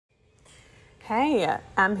Hey,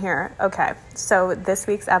 I'm here. Okay, so this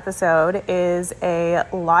week's episode is a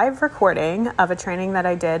live recording of a training that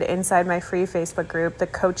I did inside my free Facebook group, the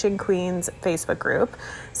Coaching Queens Facebook group.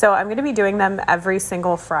 So I'm going to be doing them every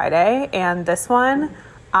single Friday, and this one,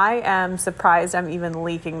 I am surprised I'm even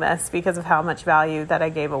leaking this because of how much value that I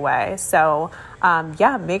gave away. So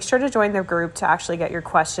make sure to join the group to actually get your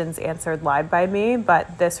questions answered live by me.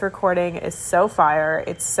 But this recording is so fire.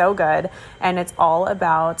 It's so good. And it's all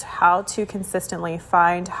about how to consistently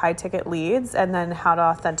find high ticket leads and then how to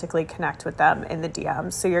authentically connect with them in the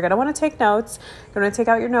DMs. So you're going to want to take notes. You're going to take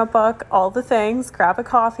out your notebook, all the things, grab a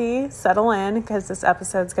coffee, settle in, because this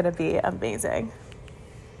episode's going to be amazing.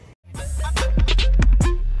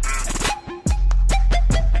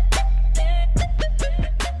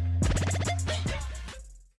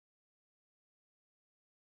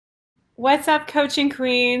 What's up, Coaching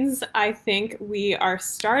Queens? I think we are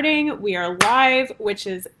starting. We are live, which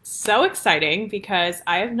is so exciting because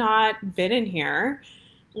I have not been in here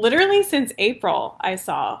literally since April, I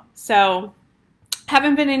saw. So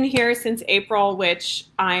haven't been in here since April, which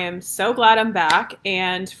I am so glad I'm back.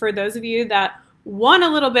 And for those of you that want a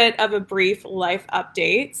little bit of a brief life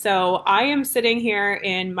update, so I am sitting here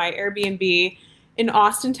in my Airbnb in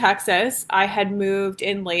Austin, Texas. I had moved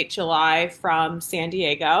in late July from San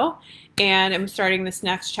Diego, and I'm starting this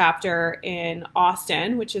next chapter in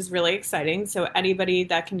Austin, which is really exciting. So anybody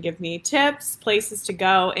that can give me tips, places to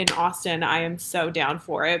go in Austin, I am so down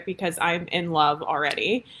for it because I'm in love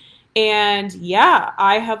already. And yeah,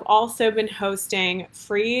 I have also been hosting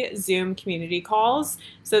free Zoom community calls.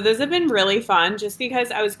 So those have been really fun just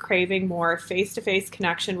because I was craving more face-to-face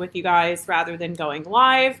connection with you guys rather than going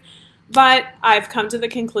live. But I've come to the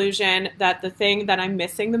conclusion that the thing that I'm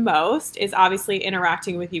missing the most is obviously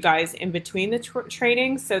interacting with you guys in between the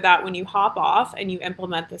trainings so that when you hop off and you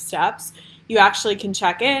implement the steps, you actually can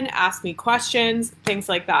check in, ask me questions, things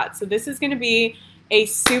like that. So this is going to be a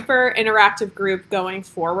super interactive group going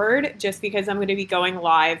forward just because I'm going to be going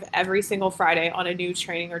live every single Friday on a new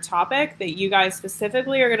training or topic that you guys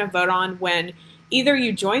specifically are going to vote on when either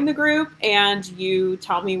you join the group and you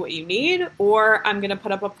tell me what you need, or I'm going to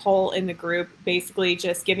put up a poll in the group basically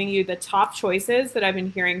just giving you the top choices that I've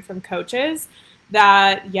been hearing from coaches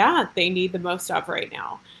that, they need the most of right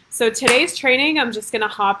now. So today's training, I'm just going to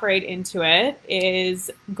hop right into it,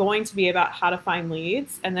 is going to be about how to find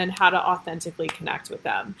leads and then how to authentically connect with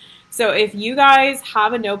them. So if you guys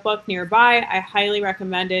have a notebook nearby, I highly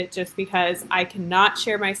recommend it just because I cannot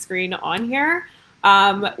share my screen on here.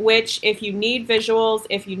 Which if you need visuals,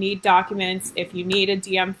 if you need documents, if you need a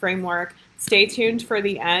DM framework, stay tuned for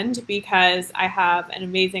the end because I have an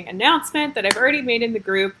amazing announcement that I've already made in the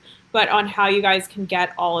group, but on how you guys can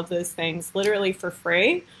get all of those things literally for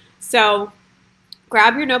free. So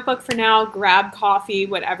grab your notebook for now, grab coffee,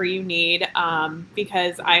 whatever you need,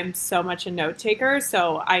 because I'm so much a note taker.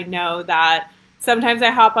 So I know that sometimes I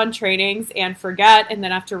hop on trainings and forget and then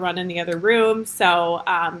have to run in the other room. So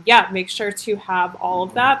make sure to have all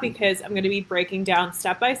of that because I'm going to be breaking down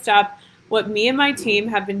step by step what me and my team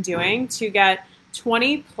have been doing to get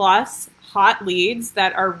 20 plus hot leads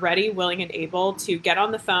that are ready, willing, and able to get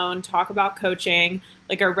on the phone, talk about coaching,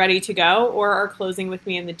 like are ready to go or are closing with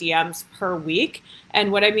me in the DMs per week.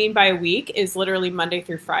 And what I mean by a week is literally Monday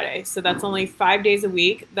through Friday. So that's only 5 days a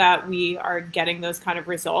week that we are getting those kind of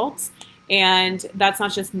results. And that's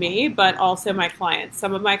not just me, but also my clients.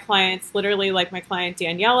 Some of my clients, literally like my client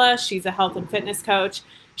Daniela, she's a health and fitness coach.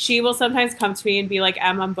 She will sometimes come to me and be like,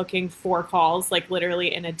 I'm booking 4 calls, like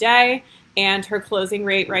literally in a day. And her closing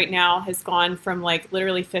rate right now has gone from like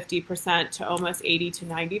literally 50% to almost 80 to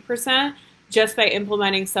 90% just by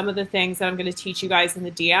implementing some of the things that I'm going to teach you guys in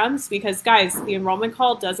the DMs. Because guys, the enrollment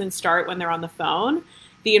call doesn't start when they're on the phone.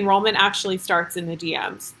 The enrollment actually starts in the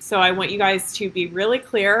DMs. So I want you guys to be really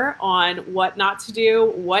clear on what not to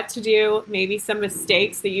do, what to do, maybe some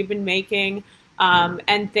mistakes that you've been making,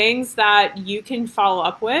 and things that you can follow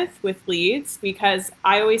up with leads, because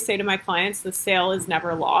I always say to my clients, the sale is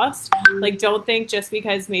never lost. Like, don't think just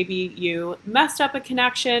because maybe you messed up a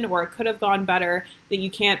connection or it could have gone better that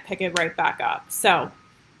you can't pick it right back up. So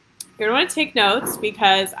you're going to want to take notes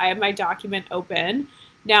because I have my document open.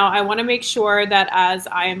 Now, I want to make sure that as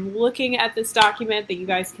I'm looking at this document that you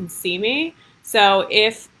guys can see me. So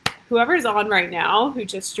if whoever's on right now who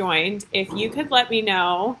just joined, if you could let me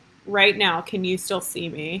know right now, can you still see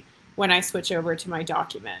me when I switch over to my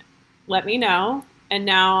document? Let me know. And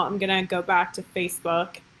now I'm going to go back to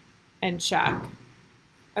Facebook and check.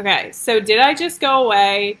 Okay, so did I just go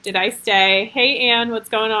away? Did I stay? Hey, Anne, what's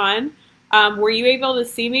going on? Were you able to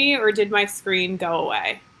see me or did my screen go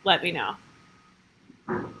away? Let me know.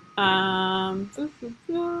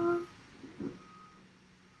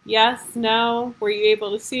 Yes, no, were you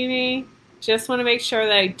able to see me? Just want to make sure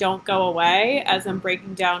that I don't go away as I'm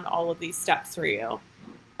breaking down all of these steps for you.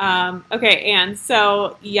 Okay, Anne,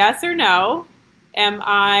 so yes or no, am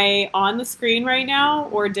I on the screen right now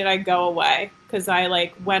or did I go away? Because I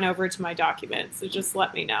like went over to my document, so just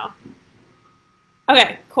let me know.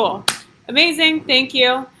 Okay, cool. Amazing, thank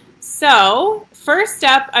you. So, first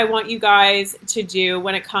step I want you guys to do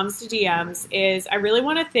when it comes to DMs is I really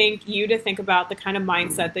want to think you to think about the kind of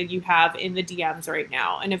mindset that you have in the DMs right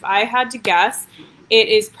now. And if I had to guess, it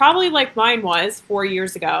is probably like mine was 4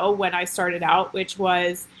 years ago when I started out, which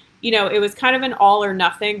was, it was kind of an all or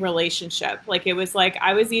nothing relationship. Like it was like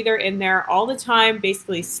I was either in there all the time,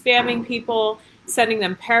 basically spamming people, sending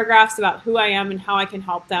them paragraphs about who I am and how I can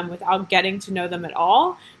help them without getting to know them at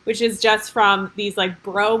all, which is just from these like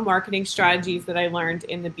bro marketing strategies that I learned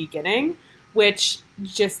in the beginning, which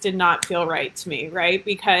just did not feel right to me, right?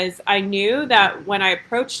 Because I knew that when I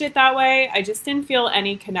approached it that way, I just didn't feel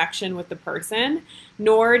any connection with the person,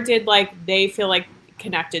 nor did like they feel like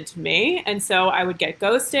connected to me. And so I would get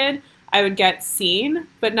ghosted, I would get seen,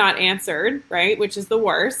 but not answered, right? Which is the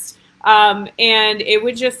worst. And it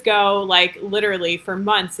would just go like literally for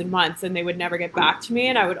months and months and they would never get back to me.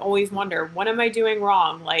 And I would always wonder, what am I doing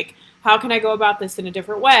wrong? Like, how can I go about this in a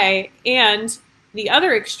different way? And the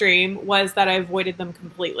other extreme was that I avoided them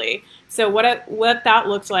completely. So what that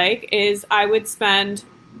looked like is I would spend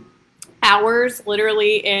hours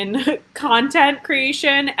literally in content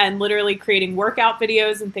creation and literally creating workout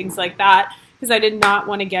videos and things like that because I did not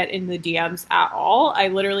want to get in the DMs at all. I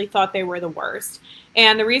literally thought they were the worst.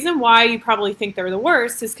 And the reason why you probably think they're the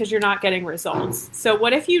worst is because you're not getting results. So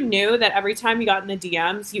what if you knew that every time you got in the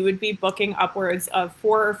DMs, you would be booking upwards of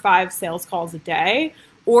 4 or 5 sales calls a day,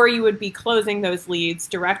 or you would be closing those leads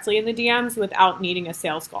directly in the DMs without needing a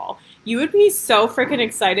sales call? You would be so freaking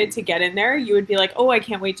excited to get in there. You would be like, oh, I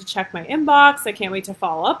can't wait to check my inbox. I can't wait to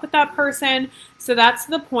follow up with that person. So that's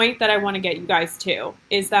the point that I want to get you guys to,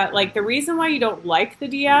 is that like the reason why you don't like the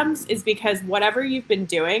DMs is because whatever you've been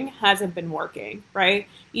doing hasn't been working, right?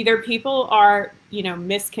 Either people are,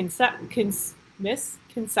 misconception?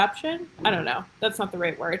 I don't know. That's not the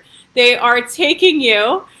right word. They are taking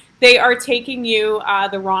you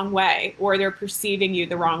the wrong way, or they're perceiving you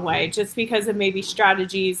the wrong way just because of maybe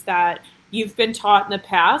strategies that you've been taught in the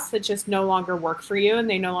past that just no longer work for you and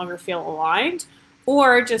they no longer feel aligned,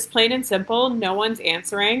 or just plain and simple, no one's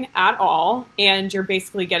answering at all and you're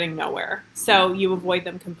basically getting nowhere. So you avoid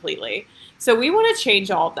them completely. So we want to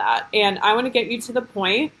change all of that. And I want to get you to the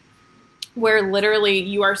point where literally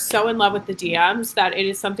you are so in love with the DMs that it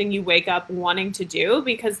is something you wake up wanting to do.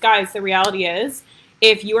 Because guys, the reality is,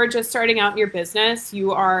 if you are just starting out in your business,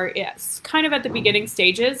 you are kind of at the beginning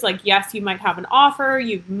stages. Like, yes, you might have an offer,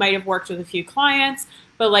 you might have worked with a few clients,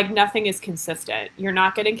 but like nothing is consistent. You're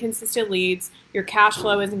not getting consistent leads, your cash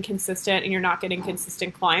flow isn't consistent, and you're not getting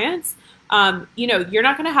consistent clients. You're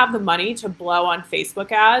not going to have the money to blow on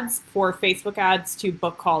Facebook ads for Facebook ads to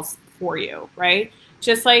book calls for you, right?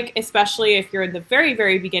 Just like, especially if you're in the very,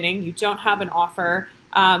 very beginning, you don't have an offer.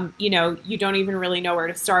 You don't even really know where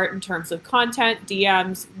to start in terms of content,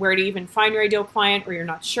 DMs, where to even find your ideal client, or you're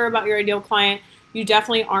not sure about your ideal client. You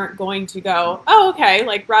definitely aren't going to go, oh, okay,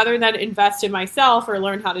 like rather than invest in myself or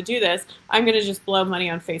learn how to do this, I'm going to just blow money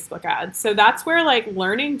on Facebook ads. So that's where like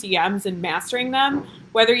learning DMs and mastering them,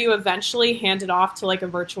 whether you eventually hand it off to like a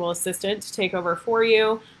virtual assistant to take over for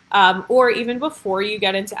you, or even before you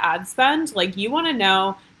get into ad spend, like you want to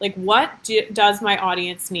know, like, what does my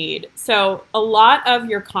audience need? So a lot of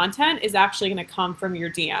your content is actually going to come from your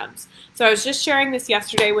DMs. So I was just sharing this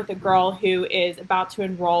yesterday with a girl who is about to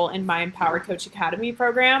enroll in my Empowered Coach Academy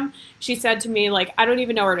program. She said to me, like, I don't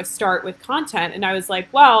even know where to start with content. And I was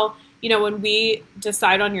like, well, when we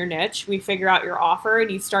decide on your niche, we figure out your offer and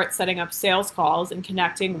you start setting up sales calls and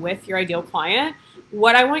connecting with your ideal client.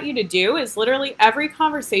 What I want you to do is literally every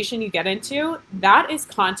conversation you get into, that is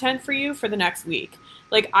content for you for the next week.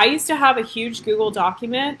 Like, I used to have a huge Google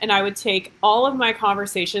document and I would take all of my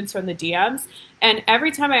conversations from the DMs, and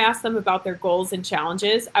every time I asked them about their goals and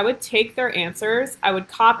challenges, I would take their answers, I would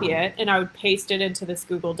copy it, and I would paste it into this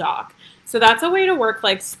Google Doc. So that's a way to work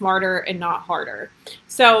like smarter and not harder.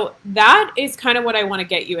 So that is kind of what I want to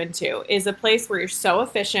get you into, is a place where you're so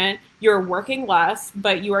efficient, you're working less,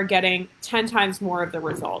 but you are getting 10 times more of the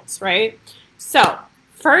results, right? So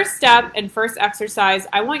first step and first exercise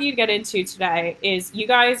I want you to get into today is, you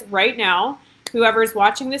guys right now, whoever's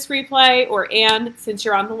watching this replay, or Anne, since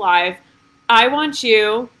you're on the live, I want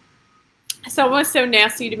you, someone was so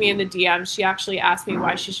nasty to me in the DM, she actually asked me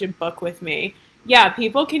why she should book with me. Yeah,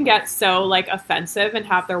 people can get so like offensive and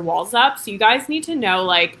have their walls up. So you guys need to know,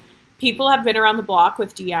 like, people have been around the block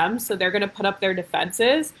with DMs, so they're going to put up their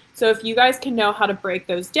defenses. So if you guys can know how to break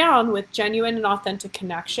those down with genuine and authentic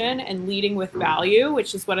connection and leading with value,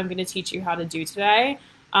 which is what I'm going to teach you how to do today,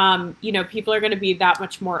 people are going to be that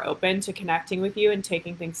much more open to connecting with you and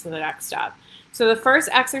taking things to the next step. So the first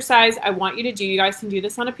exercise I want you to do, you guys can do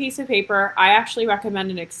this on a piece of paper. I actually recommend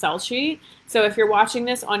an Excel sheet. So if you're watching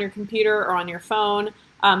this on your computer or on your phone,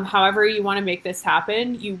 however you want to make this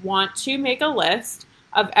happen, you want to make a list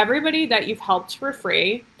of everybody that you've helped for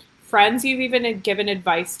free, friends you've even given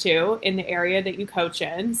advice to in the area that you coach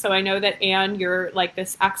in. So I know that, Anne, you're like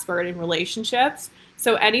this expert in relationships.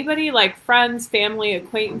 So anybody like friends, family,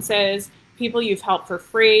 acquaintances, people you've helped for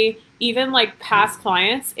free, even like past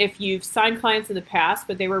clients, if you've signed clients in the past,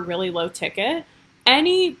 but they were really low ticket,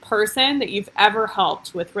 any person that you've ever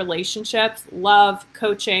helped with relationships, love,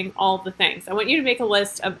 coaching, all the things. I want you to make a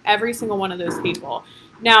list of every single one of those people.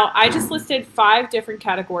 Now, I just listed 5 different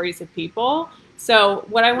categories of people. So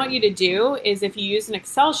what I want you to do is, if you use an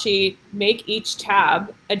Excel sheet, make each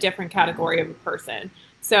tab a different category of a person.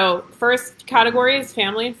 So first category is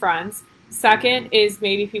family and friends. Second is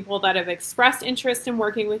maybe people that have expressed interest in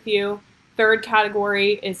working with you. Third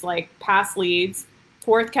category is like past leads.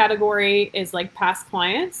 Fourth category is like past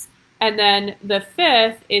clients. And then the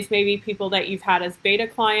 5th is maybe people that you've had as beta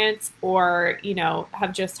clients or,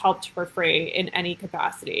 have just helped for free in any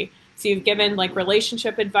capacity. So you've given like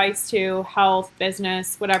relationship advice to, health,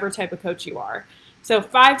 business, whatever type of coach you are. So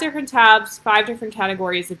 5 different tabs, 5 different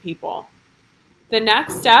categories of people. The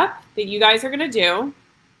next step that you guys are going to do,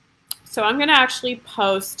 so I'm going to actually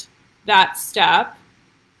post that step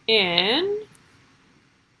in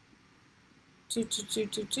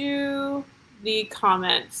the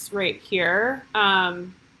comments right here.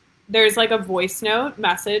 There's like a voice note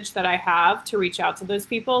message that I have to reach out to those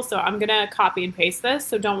people. So I'm going to copy and paste this.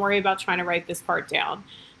 So don't worry about trying to write this part down.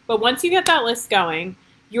 But once you get that list going,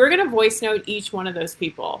 you're going to voice note each one of those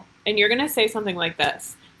people. And you're going to say something like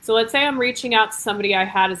this. So let's say I'm reaching out to somebody I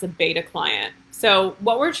had as a beta client. So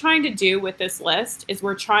what we're trying to do with this list is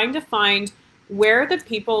we're trying to find where the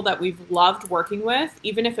people that we've loved working with,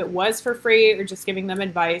 even if it was for free or just giving them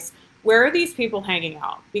advice, where are these people hanging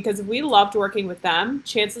out? Because if we loved working with them,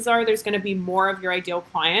 chances are there's going to be more of your ideal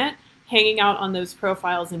client hanging out on those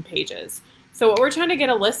profiles and pages. So what we're trying to get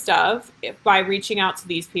a list of by reaching out to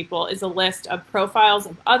these people is a list of profiles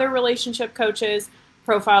of other relationship coaches,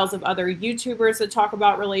 profiles of other YouTubers that talk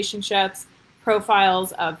about relationships,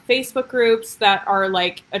 profiles of Facebook groups that are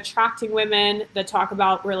like attracting women that talk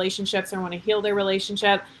about relationships and want to heal their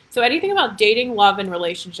relationship. So anything about dating, love, and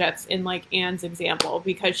relationships in like Anne's example,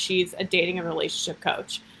 because she's a dating and relationship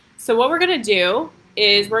coach. So what we're going to do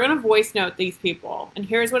is we're going to voice note these people. And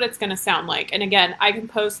here's what it's going to sound like. And again, I can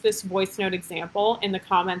post this voice note example in the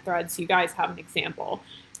comment thread so you guys have an example.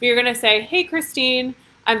 But you're going to say, hey, Christine,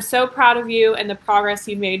 I'm so proud of you and the progress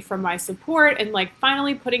you made from my support and like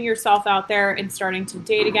finally putting yourself out there and starting to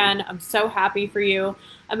date again. I'm so happy for you.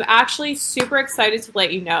 I'm actually super excited to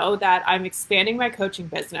let you know that I'm expanding my coaching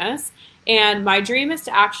business, and my dream is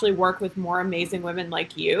to actually work with more amazing women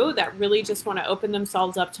like you that really just want to open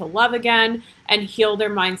themselves up to love again and heal their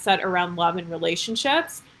mindset around love and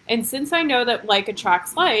relationships. And since I know that like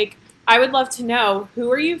attracts like, I would love to know, who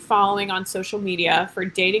are you following on social media for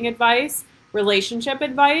dating advice, relationship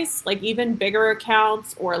advice, like even bigger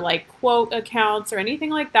accounts or like quote accounts or anything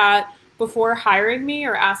like that before hiring me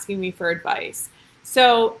or asking me for advice.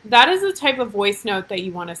 So that is the type of voice note that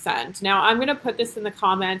you want to send. Now I'm going to put this in the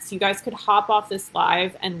comments. You guys could hop off this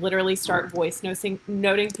live and literally start voice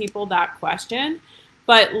noting people that question.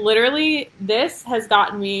 But literally this has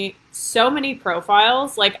gotten me so many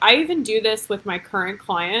profiles. Like I even do this with my current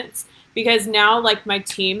clients, because now like my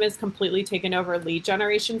team is completely taken over lead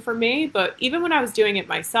generation for me. But even when I was doing it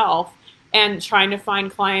myself and trying to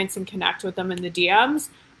find clients and connect with them in the DMs,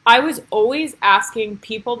 I was always asking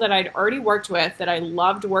people that I'd already worked with, that I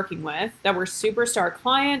loved working with, that were superstar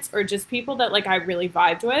clients or just people that like I really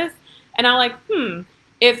vibed with. And I'm like,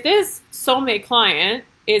 if this soulmate client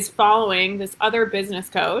is following this other business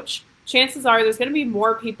coach, chances are there's going to be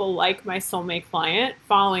more people like my soulmate client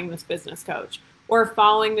following this business coach, or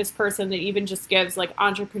following this person that even just gives like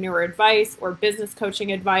entrepreneur advice or business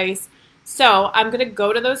coaching advice. So I'm going to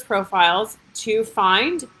go to those profiles to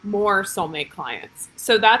find more soulmate clients.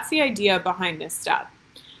 So that's the idea behind this step.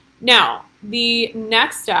 Now, the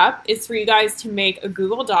next step is for you guys to make a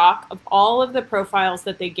Google Doc of all of the profiles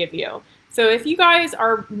that they give you. So if you guys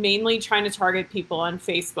are mainly trying to target people on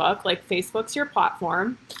Facebook, like Facebook's your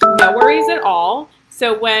platform, no worries at all.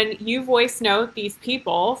 So when you voice note these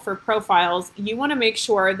people for profiles, you want to make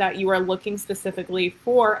sure that you are looking specifically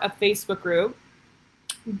for a Facebook group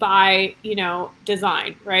by,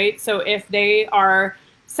 design, right? So if they are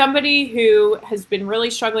somebody who has been really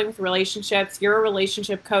struggling with relationships, you're a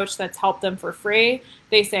relationship coach that's helped them for free.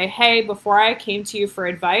 They say, hey, before I came to you for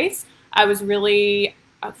advice, I was really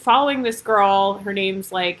following this girl. Her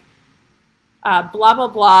name's like blah, blah,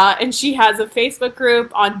 blah. And she has a Facebook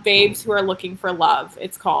group on babes who are looking for love,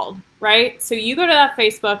 it's called, right? So you go to that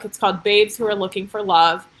Facebook, it's called Babes Who Are Looking for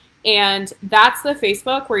Love. And that's the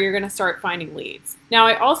Facebook where you're going to start finding leads. Now,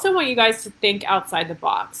 I also want you guys to think outside the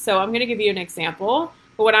box. So I'm going to give you an example.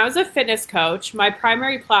 But when I was a fitness coach, my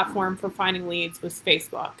primary platform for finding leads was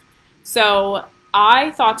Facebook. So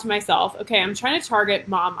I thought to myself, okay, I'm trying to target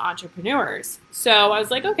mom entrepreneurs. So I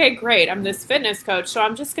was like, okay, great. I'm this fitness coach. So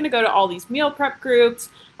I'm just going to go to all these meal prep groups.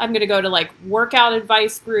 I'm going to go to like workout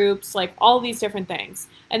advice groups, like all these different things.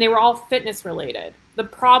 And they were all fitness related. The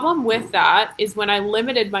problem with that is when I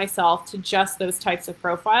limited myself to just those types of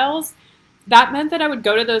profiles, that meant that I would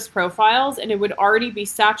go to those profiles and it would already be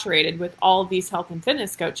saturated with all of these health and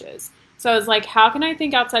fitness coaches. So I was like, how can I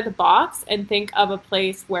think outside the box and think of a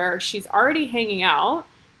place where she's already hanging out,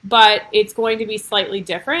 but it's going to be slightly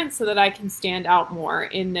different so that I can stand out more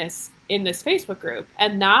in this Facebook group?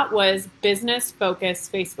 And that was business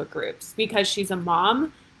focused Facebook groups, because she's a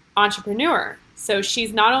mom entrepreneur. So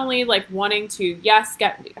she's not only like wanting to, yes,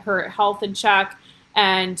 get her health in check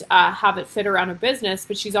and have it fit around her business,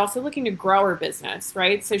 but she's also looking to grow her business,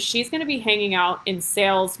 right? So she's going to be hanging out in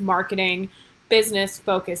sales, marketing, business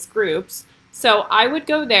focused groups. So I would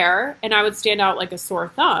go there and I would stand out like a sore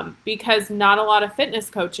thumb, because not a lot of fitness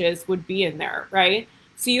coaches would be in there, right?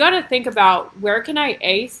 So you got to think about, where can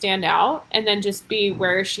I stand out, and then just be,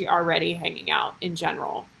 where is she already hanging out in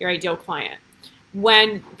general, your ideal client,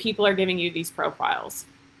 when people are giving you these profiles.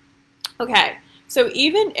 Okay, so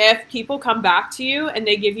even if people come back to you and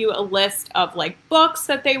they give you a list of like books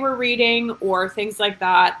that they were reading or things like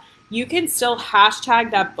that, you can still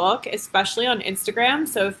hashtag that book, especially on Instagram.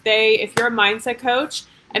 So if you're a mindset coach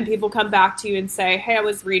and people come back to you and say, hey, I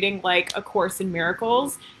was reading like A Course in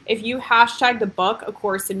Miracles, if you hashtag the book A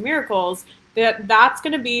Course in Miracles, that's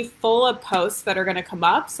going to be full of posts that are going to come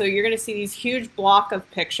up. So you're going to see these huge block of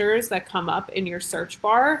pictures that come up in your search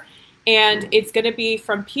bar, and it's going to be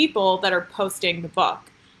from people that are posting the book.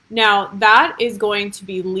 Now, that is going to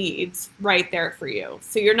be leads right there for you.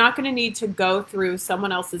 So you're not going to need to go through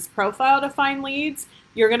someone else's profile to find leads.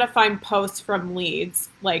 You're going to find posts from leads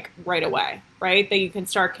like right away, right? That you can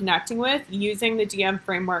start connecting with using the DM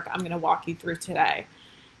framework I'm going to walk you through today.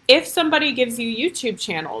 If somebody gives you YouTube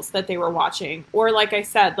channels that they were watching, or like I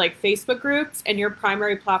said, like Facebook groups, and your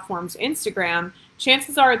primary platform's Instagram,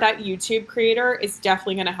 chances are that YouTube creator is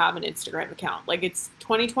definitely going to have an Instagram account. Like, it's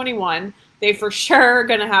 2021. They for sure are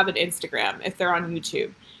going to have an Instagram if they're on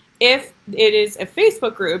YouTube. If it is a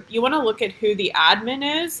Facebook group, you want to look at who the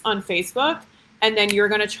admin is on Facebook, and then you're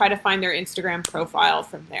going to try to find their Instagram profile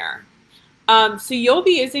from there. So you'll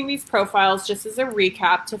be using these profiles, just as a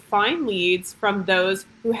recap, to find leads from those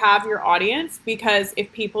who have your audience, because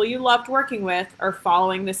if people you loved working with are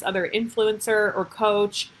following this other influencer or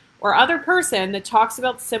coach or other person that talks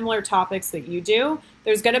about similar topics that you do,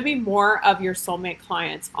 there's going to be more of your soulmate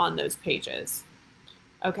clients on those pages.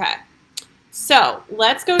 Okay, so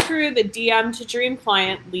let's go through the DM to dream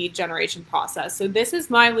client lead generation process. So this is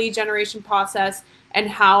my lead generation process and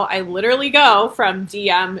how I literally go from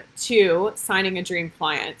DM to signing a dream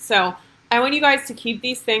client. So I want you guys to keep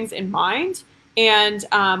these things in mind. And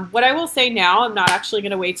what I will say now, I'm not actually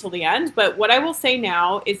going to wait till the end, but what I will say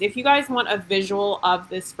now is, if you guys want a visual of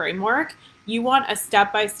this framework, you want a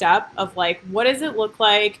step-by-step of like, what does it look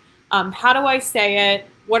like? How do I say it?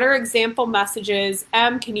 What are example messages?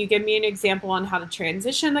 Can you give me an example on how to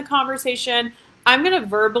transition the conversation? I'm going to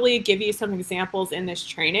verbally give you some examples in this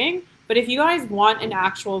training. But if you guys want an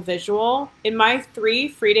actual visual, in my 3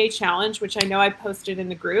 free day challenge, which I know I posted in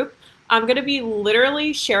the group, I'm going to be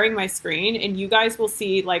literally sharing my screen, and you guys will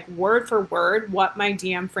see like word for word what my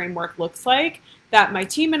DM framework looks like that my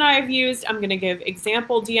team and I have used. I'm going to give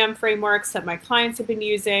example DM frameworks that my clients have been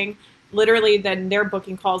using. Literally, then they're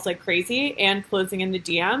booking calls like crazy and closing in the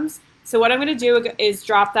DMs. So what I'm going to do is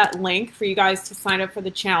drop that link for you guys to sign up for the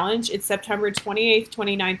challenge. It's September 28th,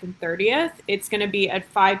 29th, and 30th. It's going to be at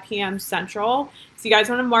 5 p.m. Central. So you guys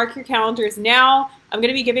want to mark your calendars now. I'm going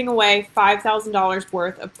to be giving away $5,000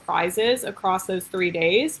 worth of prizes across those 3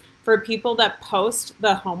 days for people that post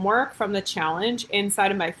the homework from the challenge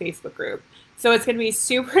inside of my Facebook group. So it's going to be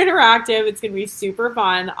super interactive. It's going to be super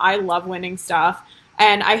fun. I love winning stuff.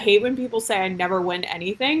 And I hate when people say I never win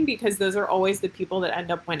anything, because those are always the people that end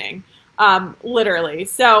up winning, literally.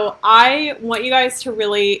 So I want you guys to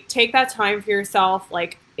really take that time for yourself.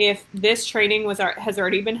 Like, if this training has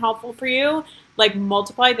already been helpful for you, like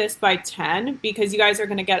multiply this by 10 because you guys are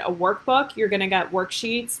going to get a workbook, you're going to get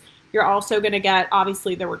worksheets, you're also going to get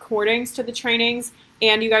obviously the recordings to the trainings,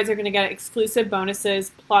 and you guys are going to get exclusive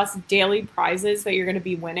bonuses plus daily prizes that you're going to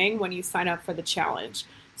be winning when you sign up for the challenge.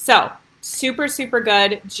 So super, super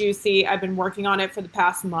good, juicy. I've been working on it for the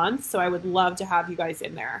past month, so I would love to have you guys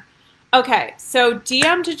in there. Okay, so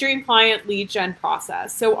DM to dream client lead gen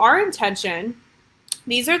process. So our intention,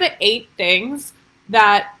 these are the 8 things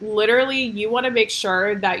that literally you want to make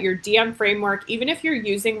sure that your DM framework, even if you're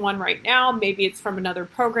using one right now, maybe it's from another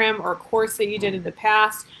program or a course that you did in the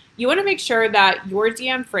past, you want to make sure that your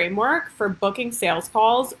DM framework for booking sales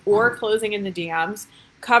calls or closing in the DMs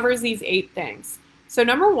covers these 8 things. So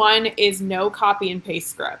number 1 is no copy and paste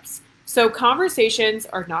scripts. So conversations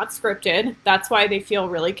are not scripted. That's why they feel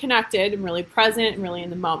really connected and really present and really in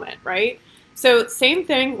the moment, right? So same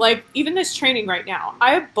thing, like even this training right now,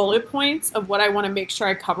 I have bullet points of what I want to make sure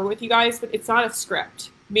I cover with you guys, but it's not a script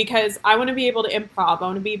because I want to be able to improv. I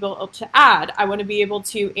want to be able to add. I want to be able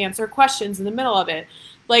to answer questions in the middle of it.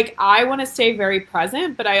 Like I want to stay very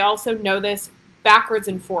present, but I also know this backwards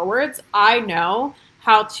and forwards. I know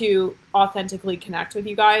how to authentically connect with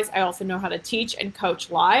you guys. I also know how to teach and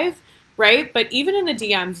coach live. Right? But even in the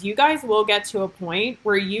DMs, you guys will get to a point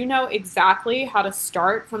where you know exactly how to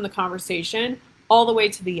start from the conversation all the way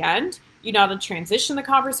to the end. You know how to transition the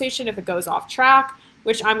conversation if it goes off track,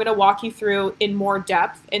 which I'm going to walk you through in more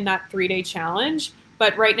depth in that 3-day challenge.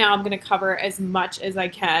 But right now I'm going to cover as much as I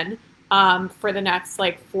can for the next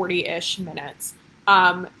like 40-ish minutes.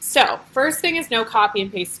 So first thing is no copy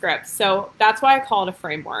and paste scripts. So that's why I call it a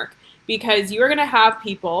framework. Because you're going to have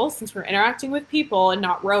people, since we're interacting with people and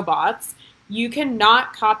not robots, you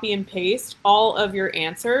cannot copy and paste all of your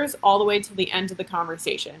answers all the way to the end of the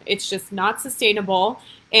conversation. It's just not sustainable.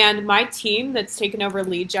 And my team that's taken over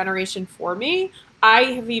lead generation for me, I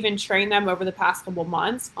have even trained them over the past couple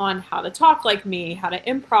months on how to talk like me, how to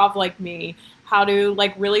improv like me, how to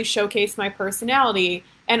like really showcase my personality.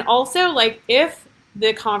 And also like if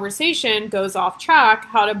the conversation goes off track,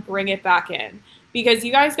 how to bring it back in. Because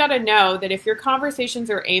you guys got to know that if your conversations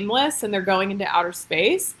are aimless and they're going into outer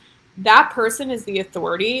space, that person is the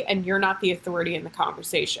authority and you're not the authority in the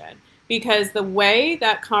conversation. Because the way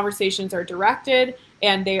that conversations are directed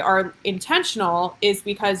and they are intentional is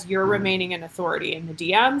because you're remaining an authority in the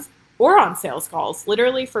DMs or on sales calls,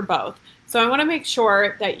 literally for both. So I want to make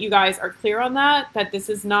sure that you guys are clear on that this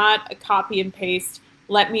is not a copy and paste,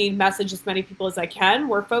 let me message as many people as I can.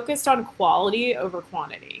 We're focused on quality over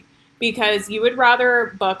quantity. Because you would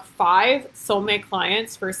rather book 5 soulmate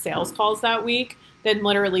clients for sales calls that week than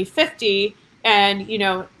literally 50 and,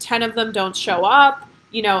 10 of them don't show up,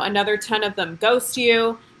 another 10 of them ghost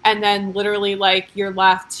you, and then literally like you're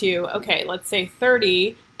left to, okay, let's say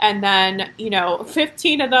 30, and then,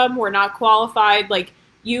 15 of them were not qualified. Like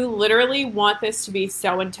you literally want this to be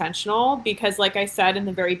so intentional because like I said in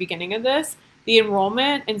the very beginning of this, the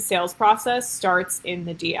enrollment and sales process starts in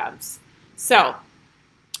the DMs. So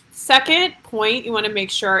second point you want to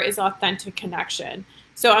make sure is authentic connection.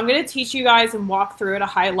 So I'm going to teach you guys and walk through at a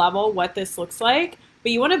high level what this looks like,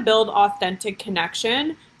 but you want to build authentic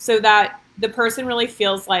connection so that the person really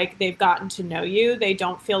feels like they've gotten to know you. They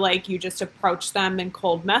don't feel like you just approach them and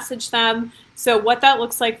cold message them. So what that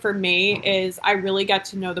looks like for me is I really get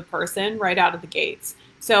to know the person right out of the gates.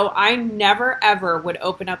 So I never, ever would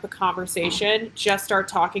open up a conversation, just start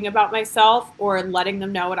talking about myself or letting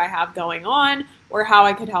them know what I have going on or how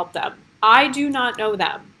I could help them. I do not know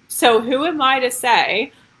them. So who am I to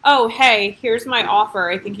say, oh, hey, here's my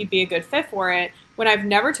offer. I think you'd be a good fit for it. When I've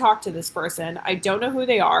never talked to this person, I don't know who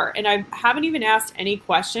they are, and I haven't even asked any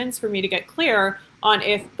questions for me to get clear on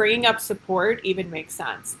if bringing up support even makes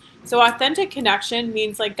sense. So authentic connection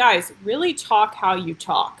means like, guys, really talk how you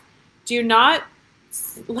talk. Do not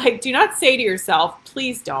say to yourself,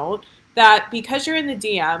 please don't, that because you're in the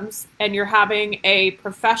DMs and you're having a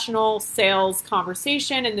professional sales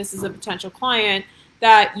conversation and this is a potential client,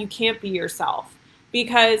 that you can't be yourself.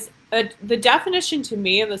 Because the definition to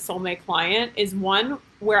me of a soulmate client is one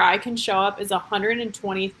where I can show up as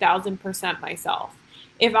 120,000% myself.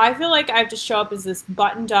 If I feel like I have to show up as this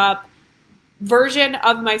buttoned up version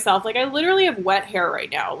of myself, like I literally have wet hair right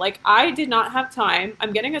now. Like I did not have time.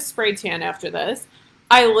 I'm getting a spray tan after this.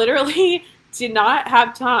 I literally did not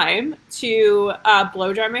have time to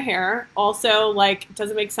blow dry my hair. Also, like, it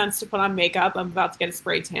doesn't make sense to put on makeup. I'm about to get a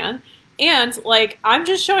spray tan. And, like, I'm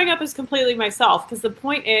just showing up as completely myself because the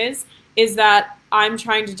point is that I'm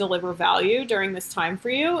trying to deliver value during this time for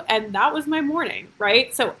you. And that was my morning,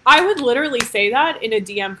 right? So I would literally say that in a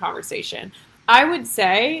DM conversation. I would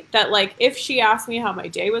say that, like, if she asked me how my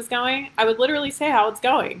day was going, I would literally say how it's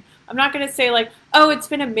going. I'm not going to say, like, oh, it's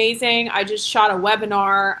been amazing. I just shot a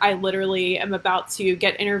webinar. I literally am about to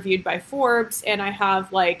get interviewed by Forbes and I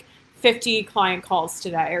have like 50 client calls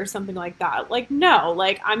today or something like that. Like, no,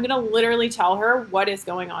 like, I'm going to literally tell her what is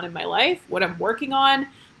going on in my life, what I'm working on.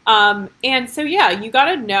 And so, yeah, you got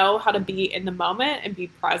to know how to be in the moment and be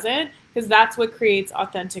present because that's what creates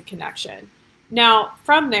authentic connection. Now,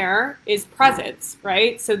 from there is presence,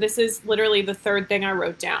 right? So this is literally the third thing I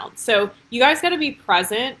wrote down. So you guys got to be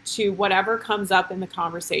present to whatever comes up in the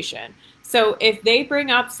conversation. So if they bring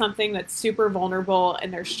up something that's super vulnerable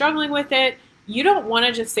and they're struggling with it, you don't want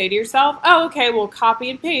to just say to yourself, oh, okay, well, copy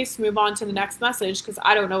and paste, move on to the next message because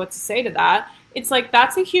I don't know what to say to that. It's like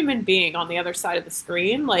that's a human being on the other side of the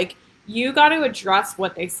screen. Like, you got to address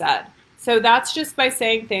what they said. So that's just by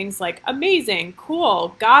saying things like amazing,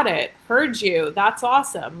 cool, got it, heard you, that's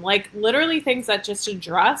awesome. Like, literally things that just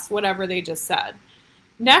address whatever they just said.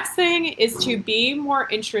 Next thing is to be more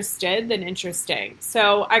interested than interesting.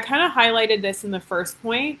 So I kind of highlighted this in the first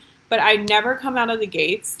point, but I never come out of the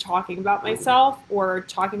gates talking about myself or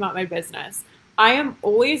talking about my business. I am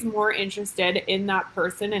always more interested in that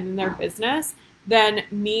person and in their business than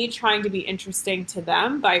me trying to be interesting to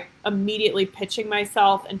them by immediately pitching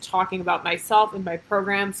myself and talking about myself and my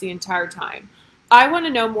programs the entire time. I want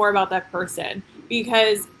to know more about that person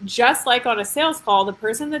because just like on a sales call, the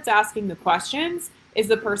person that's asking the questions is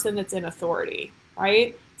the person that's in authority,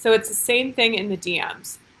 right? So it's the same thing in the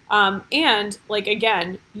DMs. And like,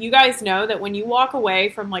 again, you guys know that when you walk away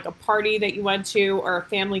from like a party that you went to or a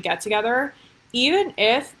family get together, even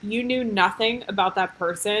if you knew nothing about that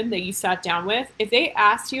person that you sat down with, if they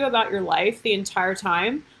asked you about your life the entire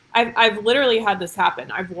time, I've literally had this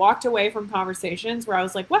happen. I've walked away from conversations where I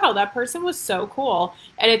was like, wow, that person was so cool.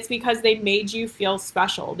 And it's because they made you feel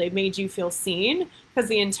special. They made you feel seen because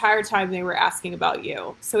the entire time they were asking about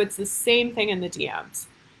you. So it's the same thing in the DMs.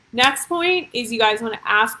 Next point is you guys want to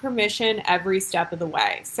ask permission every step of the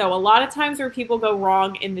way. So a lot of times where people go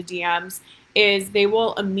wrong in the DMs is they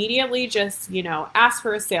will immediately just, ask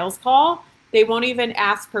for a sales call. They won't even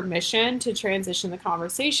ask permission to transition the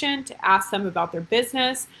conversation, to ask them about their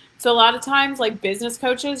business. So a lot of times, like, business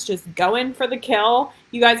coaches just go in for the kill.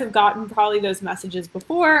 You guys have gotten probably those messages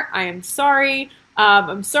before. I am sorry.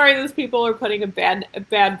 I'm sorry those people are putting a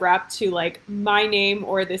bad rep to like my name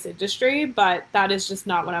or this industry, but that is just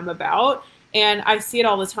not what I'm about. And I see it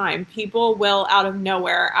all the time. People will, out of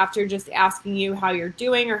nowhere, after just asking you how you're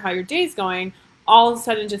doing or how your day's going, all of a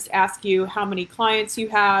sudden just ask you how many clients you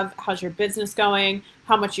have, how's your business going,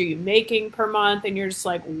 how much are you making per month, and you're just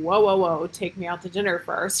like, whoa, take me out to dinner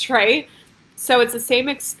first, right? So it's the same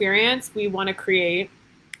experience we want to create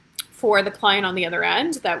for the client on the other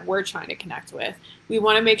end that we're trying to connect with. We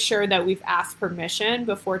want to make sure that we've asked permission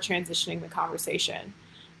before transitioning the conversation.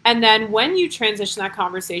 And then when you transition that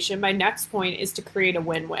conversation, my next point is to create a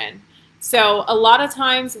win-win. So a lot of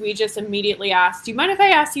times we just immediately ask, do you mind if I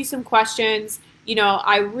ask you some questions?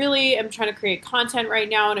 I really am trying to create content right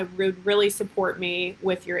now and it would really support me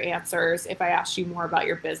with your answers if I asked you more about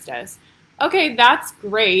your business. Okay, that's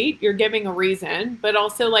great. You're giving a reason, but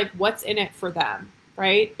also like what's in it for them,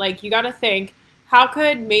 right? Like you got to think, how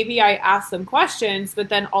could maybe I ask them questions, but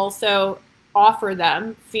then also offer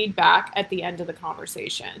them feedback at the end of the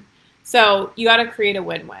conversation. So you got to create a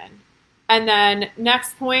win-win. And then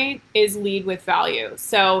next point is lead with value.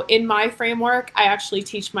 So in my framework, I actually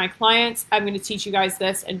teach my clients, I'm going to teach you guys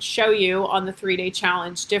this and show you on the 3-day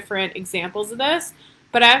challenge different examples of this,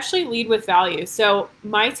 but I actually lead with value. So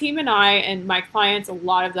my team and I and my clients, a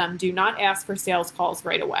lot of them do not ask for sales calls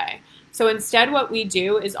right away. So instead what we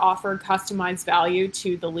do is offer customized value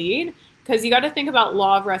to the lead. Because you got to think about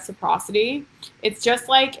law of reciprocity. It's just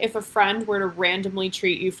like if a friend were to randomly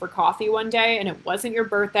treat you for coffee one day and it wasn't your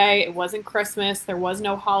birthday, it wasn't Christmas, there was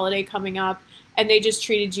no holiday coming up, and they just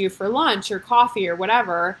treated you for lunch or coffee or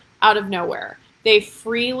whatever out of nowhere. They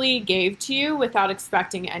freely gave to you without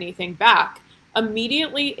expecting anything back.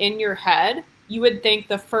 Immediately in your head, you would think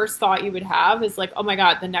the first thought you would have is like, oh my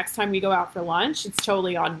God, the next time we go out for lunch, it's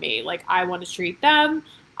totally on me. Like, I want to treat them.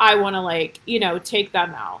 I want to take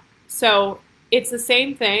them out. So it's the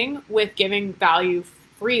same thing with giving value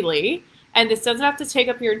freely. And this doesn't have to take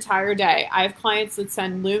up your entire day. I have clients that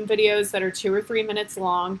send Loom videos that are 2 or 3 minutes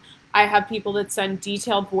long. I have people that send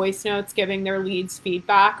detailed voice notes giving their leads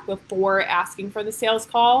feedback before asking for the sales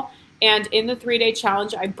call. And in the 3-day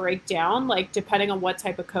challenge, I break down, like, depending on what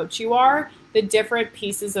type of coach you are, the different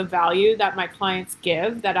pieces of value that my clients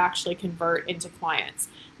give that actually convert into clients.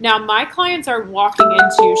 Now, my clients are walking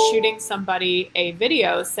into shooting somebody a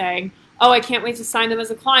video saying, oh, I can't wait to sign them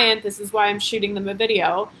as a client. This is why I'm shooting them a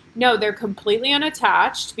video. No, they're completely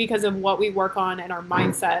unattached because of what we work on in our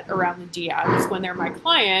mindset around the DMs when they're my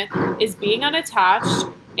client, is being unattached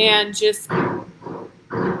and just,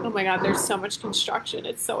 oh my God, there's so much construction.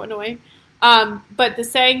 It's so annoying. But the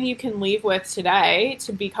saying you can leave with today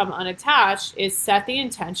to become unattached is set the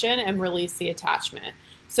intention and release the attachment.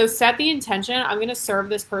 So set the intention, I'm going to serve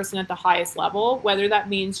this person at the highest level, whether that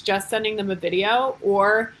means just sending them a video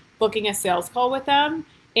or booking a sales call with them.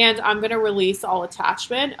 And I'm going to release all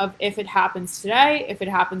attachment of if it happens today, if it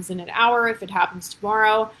happens in an hour, if it happens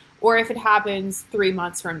tomorrow, or if it happens 3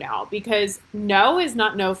 months from now. Because no is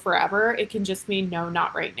not no forever. It can just mean no,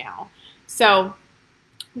 not right now. So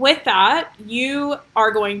with that, you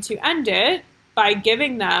are going to end it by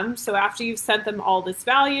giving them, so after you've sent them all this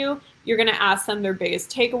value, you're going to ask them their biggest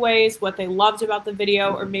takeaways, what they loved about the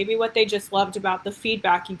video, or maybe what they just loved about the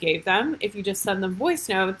feedback you gave them if you just send them voice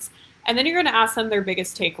notes. And then you're going to ask them their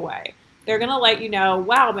biggest takeaway. They're going to let you know,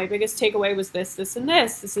 wow, my biggest takeaway was this, this, and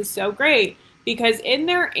this. This is so great. Because in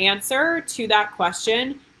their answer to that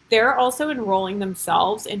question, they're also enrolling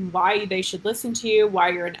themselves in why they should listen to you, why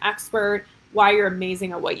you're an expert, why you're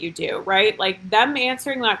amazing at what you do, right? Like them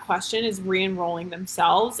answering that question is re-enrolling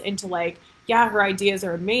themselves into like, yeah, her ideas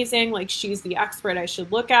are amazing. Like she's the expert I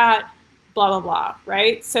should look at, blah, blah, blah,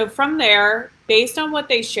 right? So from there, based on what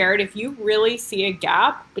they shared, if you really see a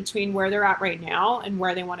gap between where they're at right now and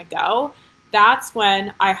where they want to go, that's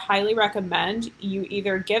when I highly recommend you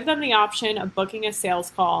either give them the option of booking a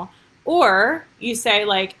sales call, or you say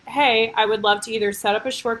like, hey, I would love to either set up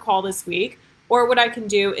a short call this week, or what I can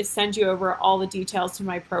do is send you over all the details to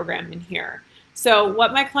my program in here. So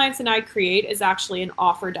what my clients and I create is actually an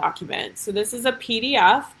offer document. So this is a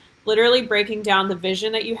PDF, literally breaking down the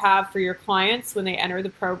vision that you have for your clients when they enter the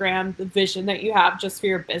program, the vision that you have just for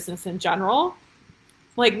your business in general.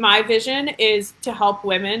 Like my vision is to help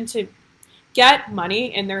women to get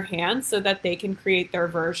money in their hands so that they can create their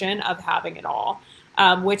version of having it all.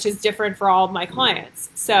 Which is different for all of my clients.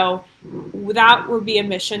 So that would be a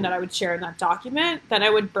mission that I would share in that document. Then I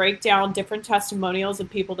would break down different testimonials of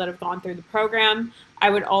people that have gone through the program. I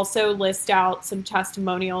would also list out some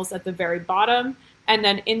testimonials at the very bottom. And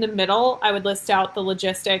then in the middle, I would list out the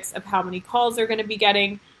logistics of how many calls they're going to be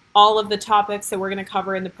getting, all of the topics that we're going to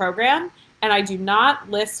cover in the program. And I do not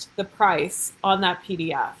list the price on that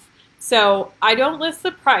PDF. So I don't list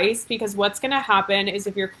the price because what's going to happen is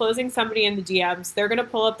if you're closing somebody in the DMs, they're going to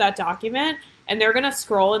pull up that document and they're going to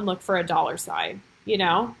scroll and look for a dollar sign, you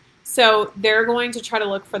know? So they're going to try to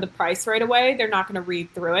look for the price right away. They're not going to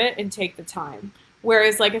read through it and take the time.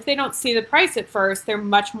 Whereas like if they don't see the price at first, they're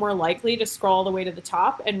much more likely to scroll all the way to the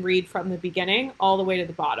top and read from the beginning all the way to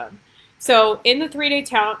the bottom. So in the 3-day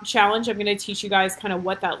challenge, I'm going to teach you guys kind of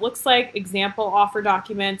what that looks like, example offer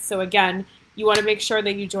documents. So again, you want to make sure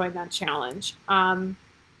that you join that challenge.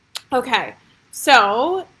 Okay,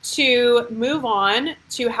 so to move on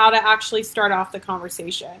to how to actually start off the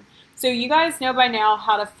conversation. So you guys know by now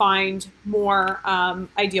how to find more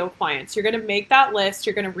ideal clients. You're going to make that list.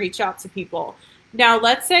 You're going to reach out to people. Now,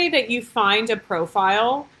 let's say that you find a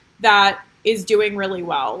profile that is doing really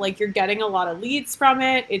well. Like you're getting a lot of leads from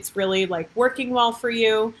it. It's really like working well for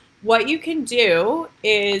you. What you can do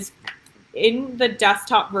is in the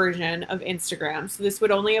desktop version of Instagram. So this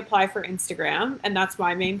would only apply for Instagram, and that's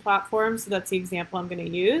my main platform. So that's the example I'm going to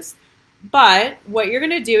use. But what you're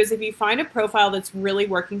going to do is if you find a profile that's really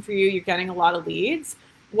working for you, you're getting a lot of leads,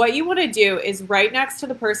 what you want to do is right next to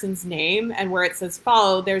the person's name and where it says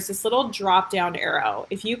follow, there's this little drop down arrow.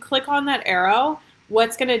 If you click on that arrow,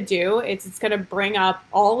 what's going to do is it's going to bring up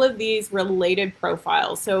all of these related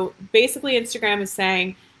profiles. So basically Instagram is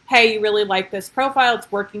saying, hey, you really like this profile, it's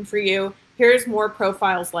working for you. Here's more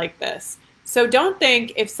profiles like this. So don't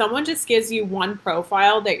think if someone just gives you one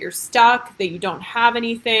profile that you're stuck, that you don't have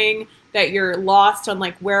anything, that you're lost on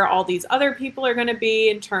like where all these other people are going to be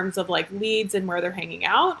in terms of like leads and where they're hanging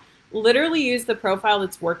out. Literally use the profile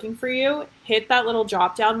that's working for you, hit that little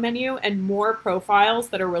drop down menu, and more profiles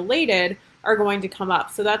that are related are going to come up.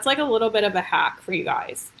 So that's like a little bit of a hack for you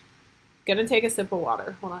guys. Gonna take a sip of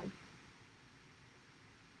water. Hold on.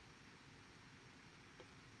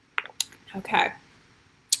 Okay.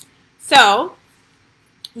 So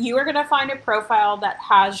you are going to find a profile that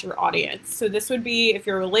has your audience. So this would be, if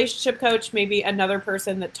you're a relationship coach, maybe another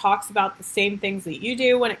person that talks about the same things that you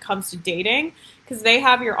do when it comes to dating, because they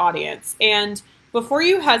have your audience. And before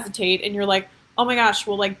you hesitate and you're like, oh my gosh,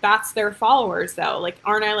 well, like that's their followers though. Like,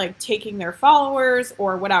 aren't I like taking their followers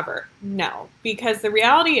or whatever? No, because the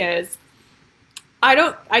reality is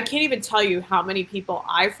I can't even tell you how many people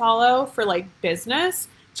I follow for like business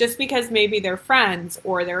just because maybe they're friends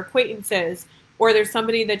or they're acquaintances or there's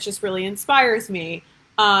somebody that just really inspires me.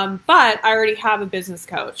 But I already have a business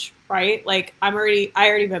coach, right? Like I already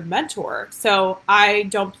have a mentor, so I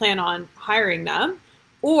don't plan on hiring them.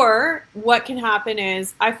 Or what can happen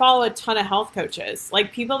is I follow a ton of health coaches,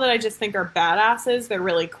 like people that I just think are badasses. They're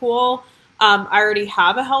really cool. I already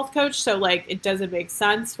have a health coach, so like it doesn't make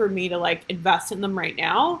sense for me to like invest in them right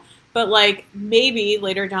now. But like maybe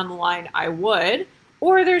later down the line I would.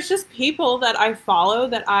 Or there's just people that I follow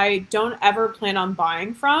that I don't ever plan on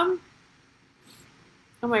buying from.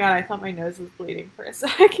 Oh my God, I thought my nose was bleeding for a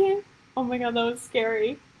second. Oh my God, that was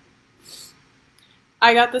scary.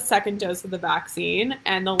 I got the second dose of the vaccine,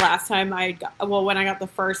 and the last time when I got the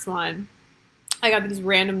first one, I got these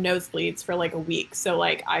random nosebleeds for like a week. So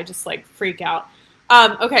like I just like freak out.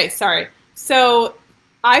 Okay, sorry. So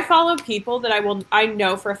I follow people that I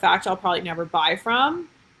know for a fact I'll probably never buy from.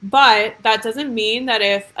 But that doesn't mean that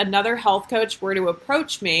if another health coach were to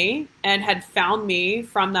approach me and had found me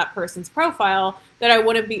from that person's profile, that I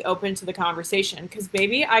wouldn't be open to the conversation, because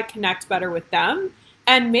maybe I connect better with them,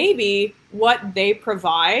 and maybe what they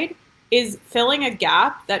provide is filling a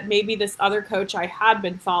gap that maybe this other coach I had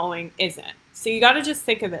been following isn't. So you got to just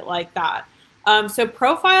think of it like that. So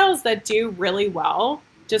profiles that do really well,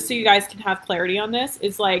 just so you guys can have clarity on this,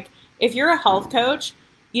 is like if you're a health coach,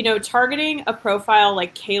 you know, targeting a profile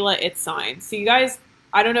like Kayla Itsine. So you guys,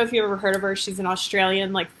 I don't know if you've ever heard of her. She's an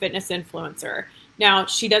Australian like fitness influencer. Now,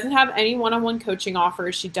 she doesn't have any one-on-one coaching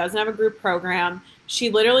offers. She doesn't have a group program. She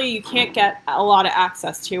literally, you can't get a lot of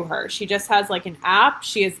access to her. She just has like an app.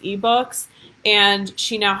 She has ebooks, and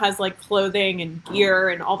she now has like clothing and gear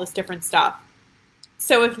and all this different stuff.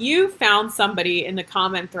 So if you found somebody in the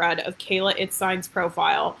comment thread of Kayla Itsine's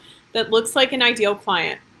profile that looks like an ideal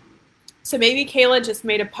client, so maybe Kayla just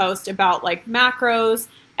made a post about like macros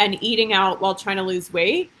and eating out while trying to lose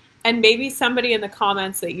weight. And maybe somebody in the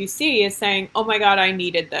comments that you see is saying, oh my God, I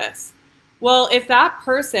needed this. Well, if that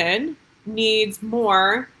person needs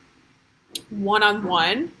more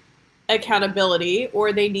one-on-one accountability,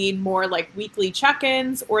 or they need more like weekly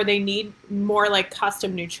check-ins, or they need more like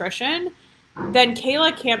custom nutrition, then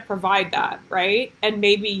Kayla can't provide that, right? And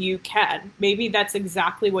maybe you can. Maybe that's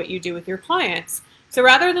exactly what you do with your clients. So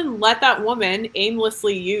rather than let that woman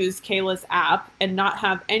aimlessly use Kayla's app and not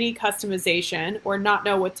have any customization or not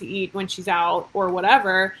know what to eat when she's out or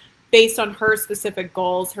whatever, based on her specific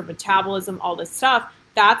goals, her metabolism, all this stuff,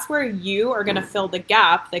 that's where you are going to fill the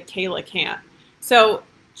gap that Kayla can't. So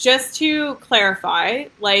just to clarify,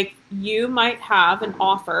 like you might have an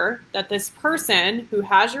offer that this person who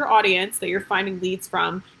has your audience that you're finding leads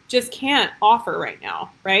from just can't offer right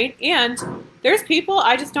now, right? And there's people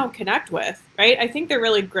I just don't connect with, right? I think they're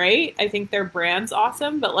really great. I think their brand's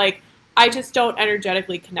awesome, but like I just don't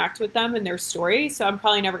energetically connect with them and their story, so I'm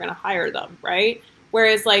probably never going to hire them, right?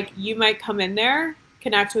 Whereas like you might come in there,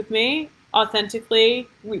 connect with me authentically,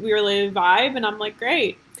 we really vibe, and I'm like,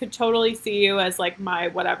 great, could totally see you as like my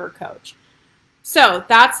whatever coach. So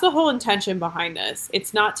that's the whole intention behind this.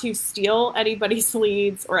 It's not to steal anybody's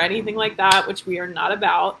leads or anything like that, which we are not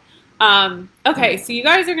about. Okay, so you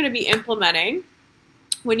guys are going to be implementing.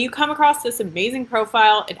 When you come across this amazing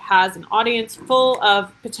profile, it has an audience full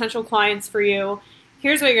of potential clients for you.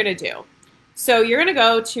 Here's what you're going to do. So you're going to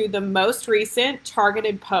go to the most recent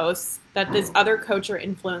targeted posts that this other coach or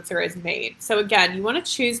influencer has made. So again, you want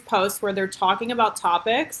to choose posts where they're talking about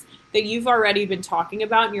topics that you've already been talking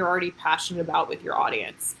about and you're already passionate about with your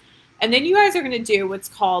audience. And then you guys are going to do what's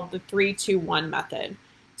called the 3-2-1 method.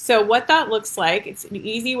 So what that looks like, it's an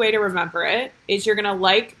easy way to remember it, is you're going to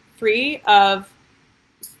like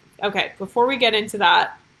okay, before we get into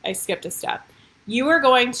that, I skipped a step. You are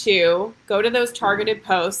going to go to those targeted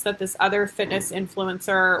posts that this other fitness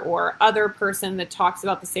influencer or other person that talks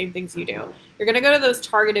about the same things you do. You're going to go to those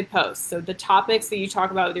targeted posts. So the topics that you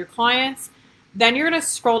talk about with your clients. Then you're going to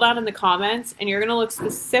scroll down in the comments and you're going to look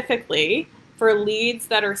specifically for leads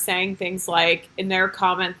that are saying things like in their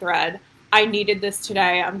comment thread, I needed this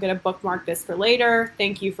today. I'm going to bookmark this for later.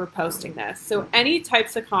 Thank you for posting this. So any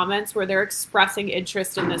types of comments where they're expressing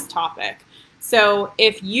interest in this topic. So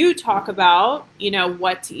if you talk about, you know,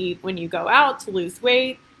 what to eat when you go out to lose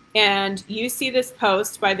weight, and you see this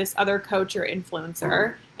post by this other coach or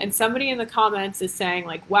influencer, and somebody in the comments is saying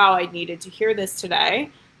like, wow, I needed to hear this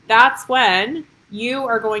today, that's when you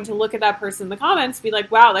are going to look at that person in the comments and be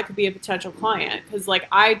like, wow, that could be a potential client. Because like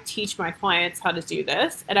I teach my clients how to do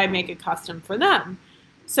this and I make it custom for them.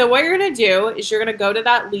 So what you're going to do is you're going to go to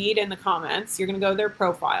that lead in the comments. You're going to go to their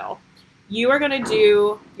profile. You're going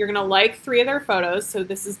to like 3 of their photos. So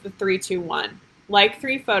this is the 3-2-1. Like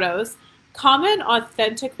 3 photos. Comment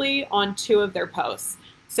authentically on 2 of their posts.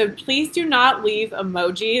 So please do not leave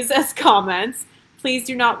emojis as comments. Please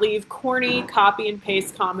do not leave corny copy and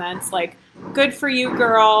paste comments like, good for you,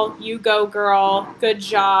 girl, you go, girl, good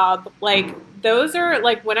job. Like, those are,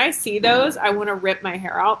 like, when I see those, I want to rip my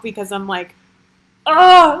hair out because I'm like,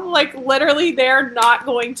 oh, like literally they're not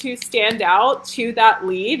going to stand out to that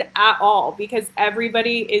lead at all because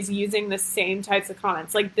everybody is using the same types of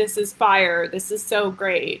comments. Like, this is fire. This is so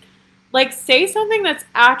great. Like, say something that's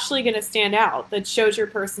actually going to stand out, that shows your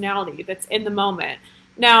personality, that's in the moment.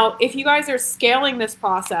 Now, if you guys are scaling this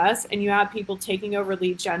process and you have people taking over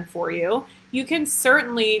lead gen for you, you can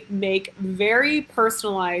certainly make very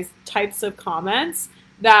personalized types of comments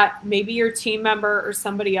that maybe your team member or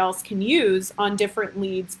somebody else can use on different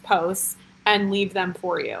leads posts and leave them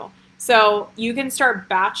for you. So you can start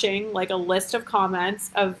batching like a list of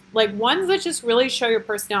comments of like ones that just really show your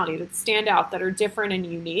personality, that stand out, that are different and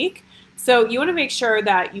unique. So you want to make sure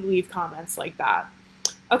that you leave comments like that.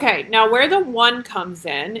 Okay, now where the 1 comes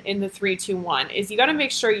in the 3, 2, 1 is you got to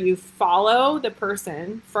make sure you follow the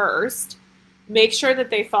person first, make sure that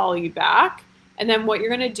they follow you back. And then what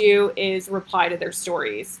you're going to do is reply to their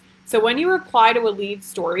stories. So when you reply to a lead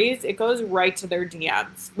stories, it goes right to their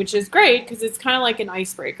DMs, which is great because it's kind of like an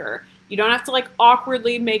icebreaker. You don't have to like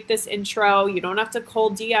awkwardly make this intro. You don't have to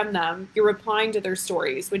cold DM them. You're replying to their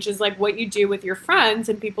stories, which is like what you do with your friends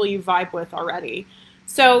and people you vibe with already.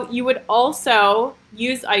 So you would also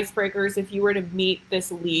use icebreakers if you were to meet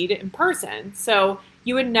this lead in person. So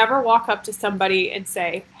you would never walk up to somebody and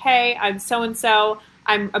say, hey, I'm so-and-so.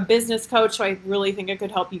 I'm a business coach, so I really think I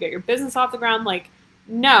could help you get your business off the ground. Like,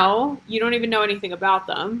 no, you don't even know anything about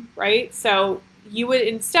them, right? So you would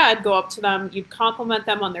instead go up to them, you'd compliment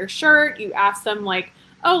them on their shirt, you ask them like,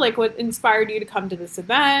 oh, like what inspired you to come to this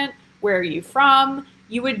event? Where are you from?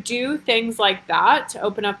 You would do things like that to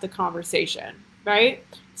open up the conversation, right?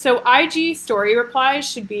 So IG story replies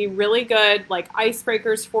should be really good, like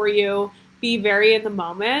icebreakers for you. Be very in the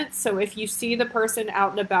moment. So if you see the person out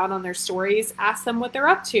and about on their stories, ask them what they're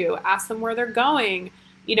up to, ask them where they're going,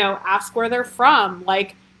 you know, ask where they're from.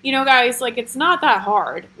 Like, you know, guys, like it's not that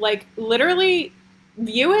hard. Like literally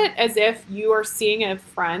view it as if you are seeing a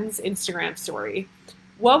friend's Instagram story.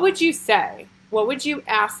 What would you say? What would you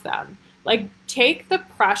ask them? Like take the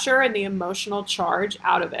pressure and the emotional charge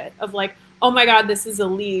out of it of like, oh my God, this is a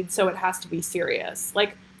lead, so it has to be serious.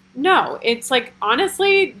 Like, no, it's like,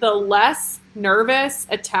 honestly, the less nervous,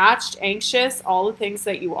 attached, anxious, all the things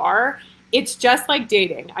that you are, it's just like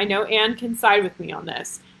dating. I know Anne can side with me on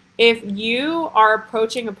this. If you are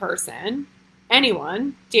approaching a person,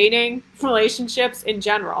 anyone, dating, relationships in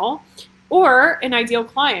general, or an ideal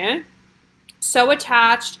client, so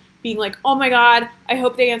attached, being like, oh my God, I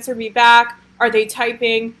hope they answer me back. Are they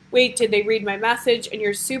typing? Wait, did they read my message? And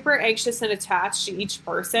you're super anxious and attached to each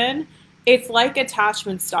person. It's like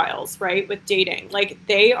attachment styles, right? With dating, like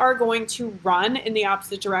they are going to run in the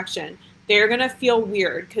opposite direction. They're going to feel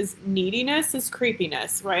weird because neediness is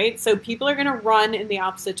creepiness, right? So people are going to run in the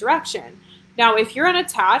opposite direction. Now, if you're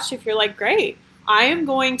unattached, if you're like, great, my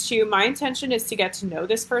intention is to get to know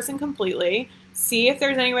this person completely, see if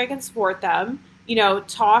there's any way I can support them, you know,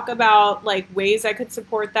 talk about like ways I could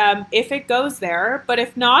support them if it goes there. But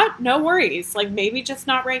if not, no worries. Like maybe just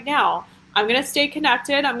not right now. I'm going to stay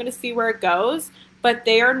connected. I'm going to see where it goes, but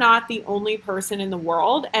they are not the only person in the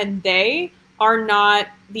world, and they are not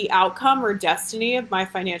the outcome or destiny of my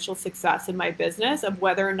financial success in my business, of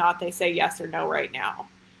whether or not they say yes or no right now.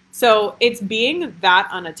 So it's being that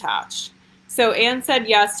unattached. So Anne said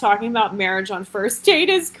yes, talking about marriage on first date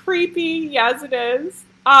is creepy. Yes, it is.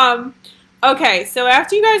 Okay, so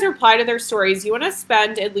after you guys reply to their stories, you want to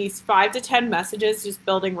spend at least 5 to 10 messages just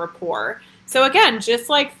building rapport. So again, just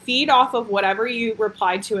like feed off of whatever you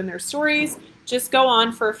replied to in their stories, just go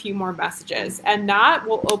on for a few more messages, and that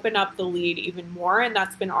will open up the lead even more. And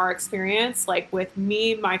that's been our experience, like with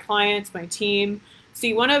me, my clients, my team. So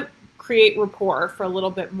you want to create rapport for a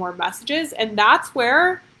little bit more messages. And that's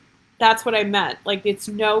what I meant. Like it's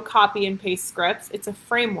no copy and paste scripts. It's a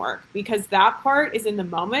framework, because that part is in the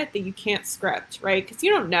moment that you can't script, right? Because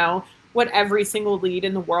you don't know what every single lead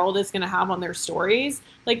in the world is going to have on their stories.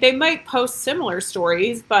 Like they might post similar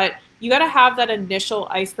stories, but you got to have that initial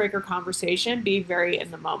icebreaker conversation, be very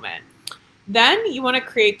in the moment. Then you want to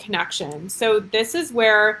create connection. So this is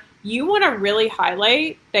where you want to really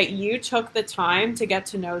highlight that you took the time to get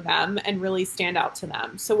to know them and really stand out to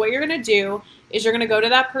them. So what you're going to do is you're going to go to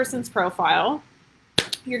that person's profile.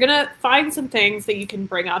 You're going to find some things that you can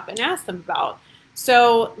bring up and ask them about.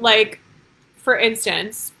 So like, for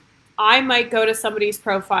instance, I might go to somebody's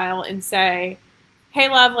profile and say, hey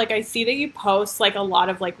love, like I see that you post like a lot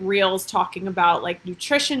of like reels talking about like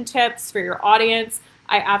nutrition tips for your audience.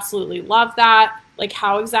 I absolutely love that. Like,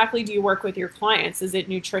 how exactly do you work with your clients? Is it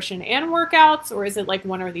nutrition and workouts, or is it like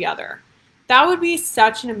one or the other? That would be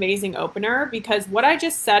such an amazing opener, because what I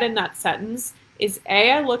just said in that sentence is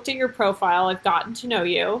A, I looked at your profile, I've gotten to know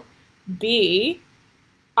you. B,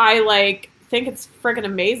 I like think it's freaking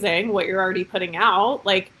amazing what you're already putting out.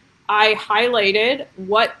 Like, I highlighted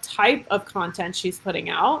what type of content she's putting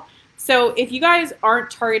out. So if you guys aren't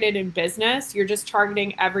targeted in business, you're just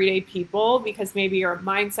targeting everyday people because maybe you're a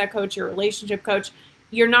mindset coach, you're a relationship coach,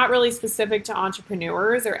 you're not really specific to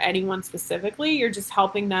entrepreneurs or anyone specifically. You're just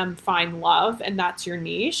helping them find love, and that's your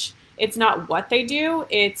niche. It's not what they do,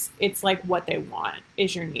 it's like what they want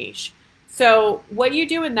is your niche. So what you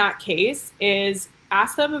do in that case is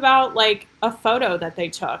ask them about like a photo that they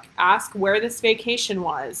took. Ask where this vacation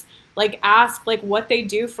was. Like, ask like what they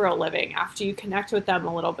do for a living after you connect with them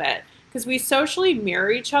a little bit. Because we socially mirror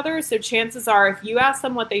each other. So chances are, if you ask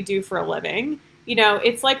them what they do for a living, you know,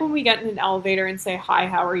 it's like when we get in an elevator and say, hi,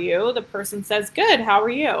 how are you? The person says, good, how are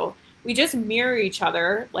you? We just mirror each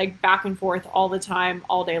other like back and forth all the time,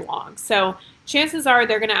 all day long. So chances are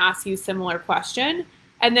they're going to ask you a similar question.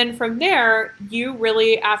 And then from there, you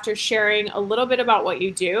really, after sharing a little bit about what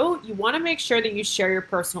you do, you want to make sure that you share your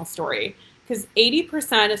personal story. Because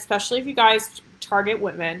 80%, especially if you guys target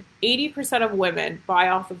women, 80% of women buy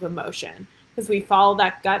off of emotion. Because we follow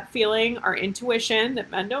that gut feeling, our intuition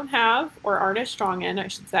that men don't have or aren't as strong in, I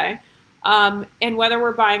should say. And whether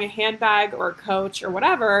we're buying a handbag or a coach or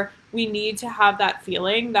whatever, we need to have that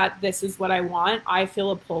feeling that this is what I want. I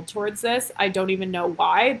feel a pull towards this. I don't even know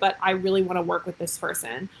why, but I really want to work with this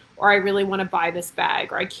person, or I really want to buy this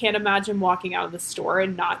bag, or I can't imagine walking out of the store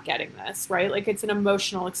and not getting this, right? Like, it's an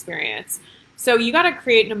emotional experience. So you got to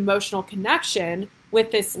create an emotional connection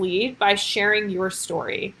with this lead by sharing your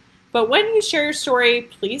story. But when you share your story,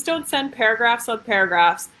 please don't send paragraphs on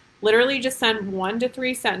paragraphs. Literally just send 1 to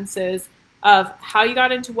 3 sentences of how you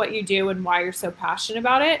got into what you do and why you're so passionate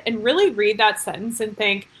about it. And really read that sentence and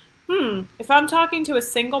think, if I'm talking to a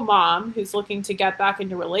single mom who's looking to get back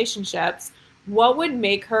into relationships, what would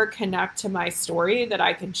make her connect to my story that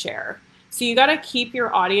I can share? So you got to keep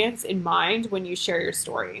your audience in mind when you share your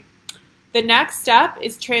story. The next step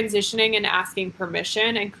is transitioning and asking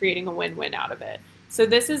permission and creating a win-win out of it. So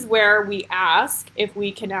this is where we ask if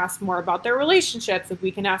we can ask more about their relationships, if we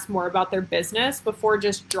can ask more about their business before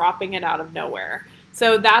just dropping it out of nowhere.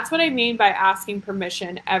 So that's what I mean by asking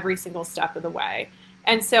permission every single step of the way.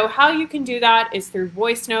 And so how you can do that is through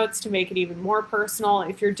voice notes to make it even more personal.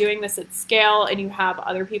 If you're doing this at scale and you have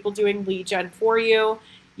other people doing lead gen for you,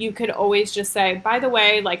 you could always just say, by the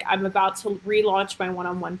way, like, I'm about to relaunch my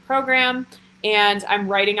one-on-one program and I'm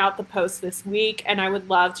writing out the post this week, and I would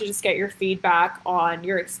love to just get your feedback on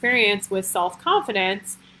your experience with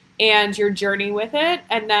self-confidence and your journey with it.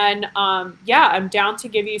 And then, I'm down to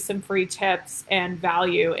give you some free tips and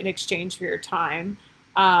value in exchange for your time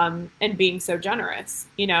and being so generous,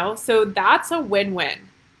 you know? So that's a win-win.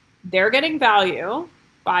 They're getting value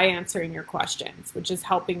by answering your questions, which is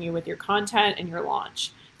helping you with your content and your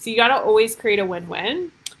launch. So you got to always create a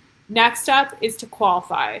win-win. Next up is to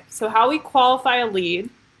qualify. So how we qualify a lead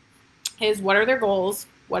is, what are their goals,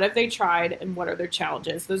 what have they tried, and what are their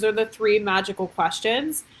challenges? Those are the 3 magical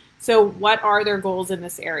questions. So what are their goals in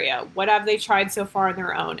this area? What have they tried so far on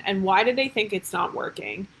their own? And why do they think it's not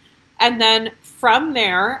working? And then from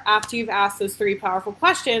there, after you've asked those 3 powerful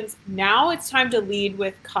questions, now it's time to lead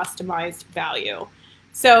with customized value.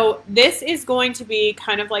 So this is going to be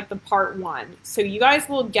kind of like the part 1. So you guys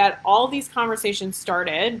will get all these conversations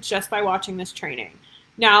started just by watching this training.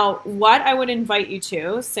 Now, what I would invite you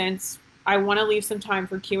to, since I want to leave some time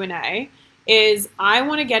for Q&A, is I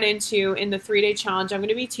want to get into, in the 3-day challenge, I'm going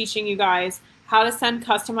to be teaching you guys how to send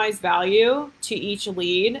customized value to each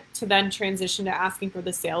lead to then transition to asking for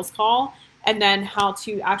the sales call, and then how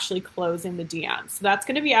to actually close in the DM. So that's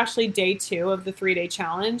going to be actually day 2 of the 3-day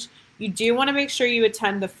challenge. You do want to make sure you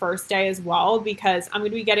attend the first day as well, because I'm going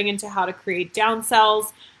to be getting into how to create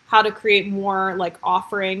downsells, how to create more like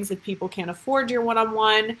offerings if people can't afford your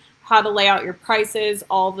one-on-one, how to lay out your prices,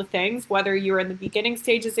 all the things, whether you're in the beginning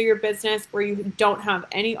stages of your business or you don't have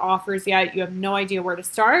any offers yet, you have no idea where to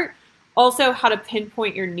start. Also, how to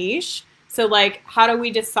pinpoint your niche. So like, how do we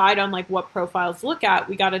decide on like what profiles to look at?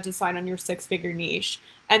 We got to decide on your 6-figure niche.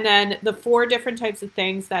 And then the 4 different types of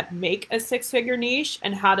things that make a 6-figure niche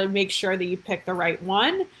and how to make sure that you pick the right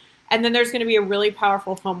one. And then there's going to be a really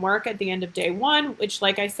powerful homework at the end of day 1, which,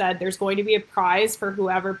 like I said, there's going to be a prize for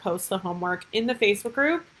whoever posts the homework in the Facebook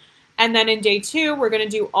group. And then in day 2, we're going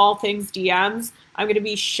to do all things DMs. I'm going to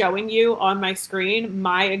be showing you on my screen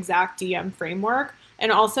my exact DM framework.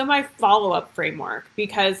 and also my follow-up framework,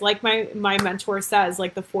 because like my mentor says,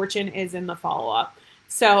 like the fortune is in the follow-up.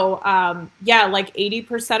 So yeah, like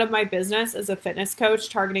 80% of my business as a fitness coach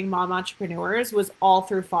targeting mom entrepreneurs was all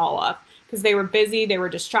through follow-up, because they were busy, they were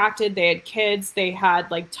distracted, they had kids, they had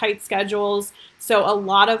like tight schedules. So a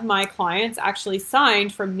lot of my clients actually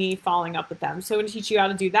signed from me following up with them. So I'm going to teach you how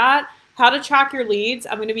to do that, how to track your leads.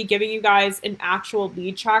 I'm going to be giving you guys an actual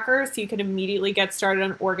lead tracker so you can immediately get started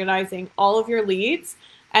on organizing all of your leads.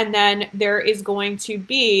 And then there is going to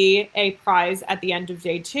be a prize at the end of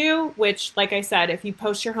day 2, which, like I said, if you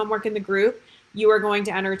post your homework in the group, you are going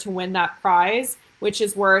to enter to win that prize, which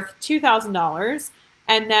is worth $2,000.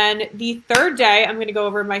 And then the third day, I'm going to go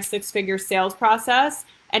over my 6-figure sales process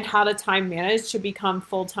and how to time manage to become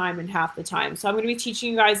full-time in half the time. So I'm going to be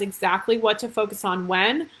teaching you guys exactly what to focus on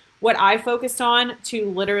when, what I focused on to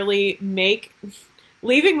literally make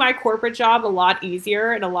leaving my corporate job a lot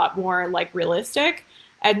easier and a lot more like realistic.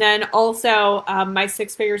 And then also my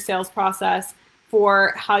 6-figure sales process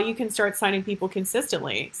for how you can start signing people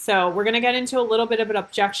consistently. So we're going to get into a little bit of an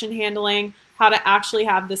objection handling, how to actually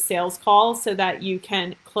have the sales call so that you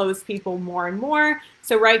can close people more and more.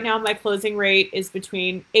 So right now my closing rate is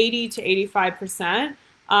between 80 to 85%.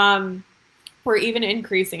 We're even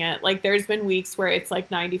increasing it. Like there's been weeks where it's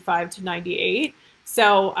like 95 to 98.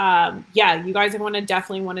 So yeah, you guys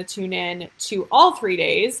definitely want to tune in to all 3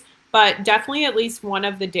 days, but definitely at least one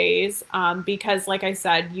of the days, because like I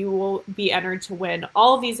said, you will be entered to win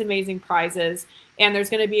all of these amazing prizes, and there's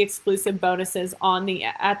going to be exclusive bonuses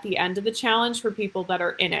at the end of the challenge for people that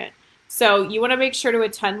are in it. So you want to make sure to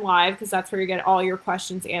attend live, because that's where you get all your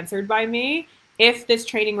questions answered by me. If this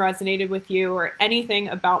training resonated with you or anything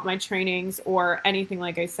about my trainings or anything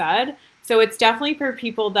like I said. So it's definitely for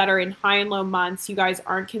people that are in high and low months. You guys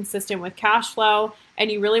aren't consistent with cash flow and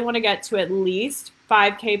you really want to get to at least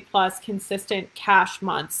 5K plus consistent cash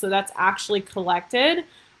months. So that's actually collected.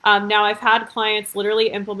 Now I've had clients literally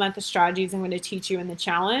implement the strategies I'm going to teach you in the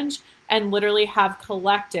challenge and literally have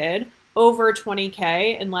collected over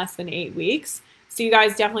 20K in less than 8 weeks. So you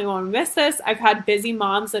guys definitely won't miss this. I've had busy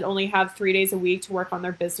moms that only have 3 days a week to work on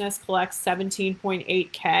their business collect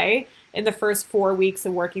 17.8K in the first 4 weeks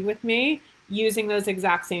of working with me using those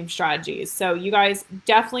exact same strategies. So you guys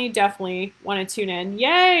definitely want to tune in.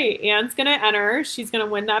 Yay! Anne's going to enter. She's going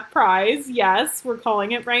to win that prize. Yes, we're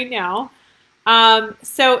calling it right now.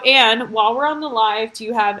 So Anne, while we're on the live, do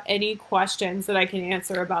you have any questions that I can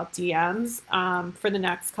answer about DMs for the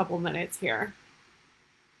next couple minutes here?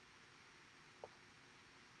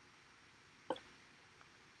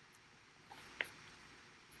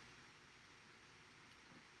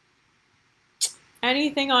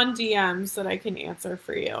 Anything on DMs that I can answer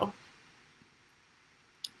for you?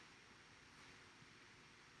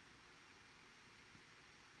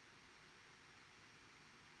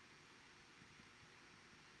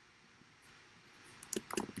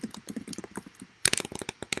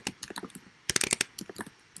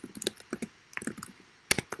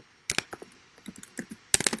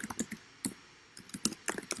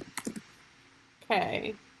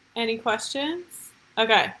 Okay, any questions?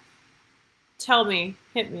 Okay. Tell me,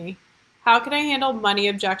 hit me. How can I handle money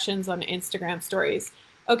objections on Instagram stories?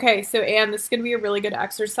 Okay, so Anne, this is going to be a really good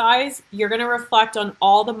exercise. You're going to reflect on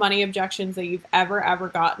all the money objections that you've ever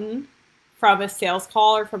gotten from a sales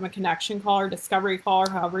call or from a connection call or discovery call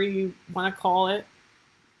or however you want to call it.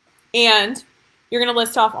 And you're going to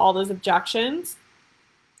list off all those objections.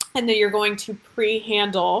 And then you're going to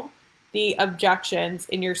pre-handle the objections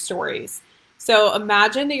in your stories. So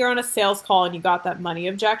imagine that you're on a sales call and you got that money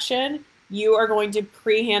objection. You are going to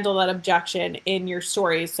pre-handle that objection in your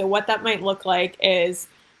stories. So what that might look like is,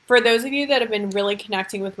 for those of you that have been really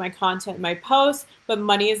connecting with my content and my posts, but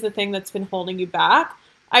money is the thing that's been holding you back,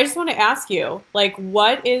 I just want to ask you, like,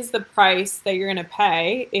 what is the price that you're going to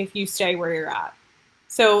pay if you stay where you're at?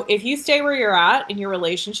 So if you stay where you're at in your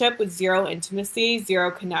relationship with zero intimacy,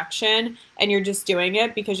 zero connection, and you're just doing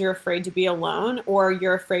it because you're afraid to be alone, or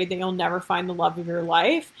you're afraid that you'll never find the love of your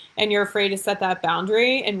life, and you're afraid to set that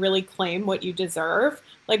boundary and really claim what you deserve,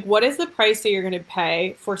 like, what is the price that you're going to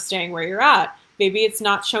pay for staying where you're at? Maybe it's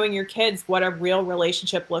not showing your kids what a real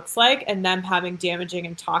relationship looks like and them having damaging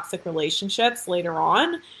and toxic relationships later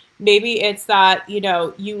on. Maybe it's that, you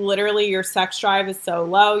know, you literally, your sex drive is so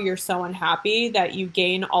low, you're so unhappy that you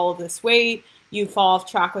gain all of this weight, you fall off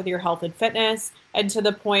track with your health and fitness, and to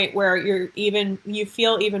the point where you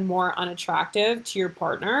feel even more unattractive to your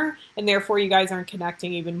partner, and therefore you guys aren't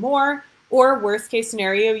connecting even more. Or worst case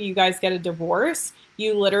scenario, you guys get a divorce.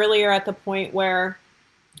 You literally are at the point where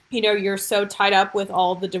you're so tied up with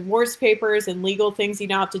all the divorce papers and legal things you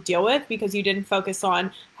now have to deal with because you didn't focus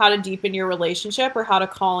on how to deepen your relationship or how to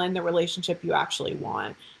call in the relationship you actually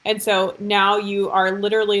want. And so now you are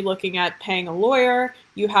literally looking at paying a lawyer.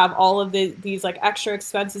 You have all of these like extra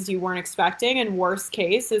expenses you weren't expecting. And worst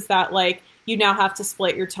case is that like you now have to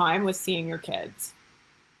split your time with seeing your kids.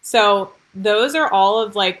 So those are all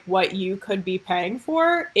of like what you could be paying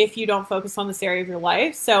for if you don't focus on this area of your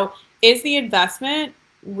life. So is the investment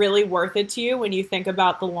really worth it to you when you think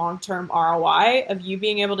about the long-term ROI of you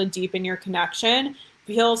being able to deepen your connection,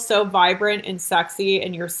 feel so vibrant and sexy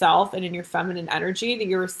in yourself and in your feminine energy that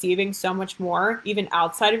you're receiving so much more even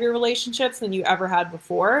outside of your relationships than you ever had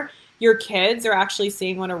before? Your kids are actually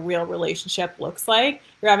seeing what a real relationship looks like.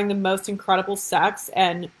 You're having the most incredible sex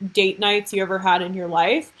and date nights you ever had in your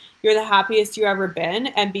life. You're the happiest you ever been.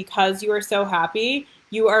 And because you are so happy,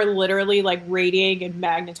 you are literally like radiating and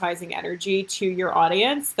magnetizing energy to your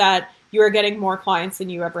audience that you are getting more clients than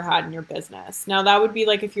you ever had in your business. Now, that would be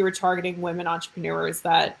like if you were targeting women entrepreneurs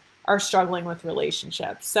that are struggling with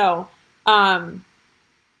relationships. So,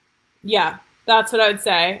 yeah, that's what I would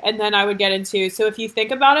say. And then I would get into, so if you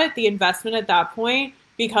think about it, the investment at that point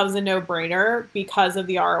becomes a no-brainer because of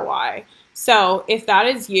the ROI. So if that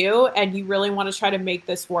is you and you really want to try to make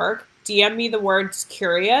this work, DM me the words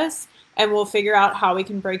curious and we'll figure out how we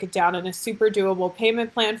can break it down in a super doable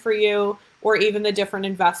payment plan for you, or even the different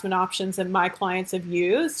investment options that my clients have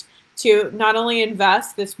used to not only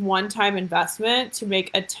invest this one-time investment to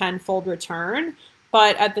make a tenfold return,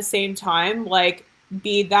 but at the same time, like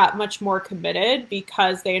be that much more committed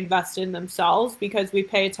because they invested in themselves, because we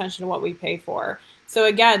pay attention to what we pay for. So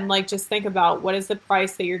again, like just think about what is the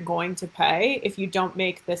price that you're going to pay if you don't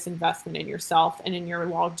make this investment in yourself and in your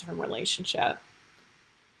long-term relationship.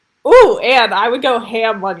 Ooh, and I would go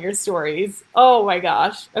ham on your stories. Oh my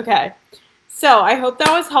gosh. Okay. So I hope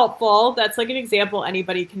that was helpful. That's like an example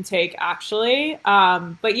anybody can take actually.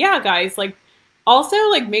 But yeah, guys, like also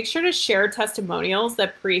like make sure to share testimonials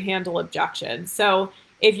that pre-handle objections. So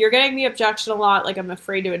if you're getting the objection a lot, like I'm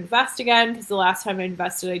afraid to invest again because the last time I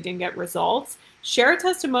invested, I didn't get results, share a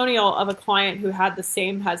testimonial of a client who had the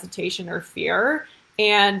same hesitation or fear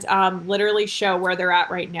and literally show where they're at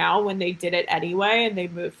right now when they did it anyway and they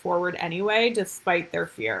moved forward anyway, despite their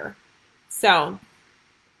fear. So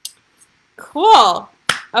cool.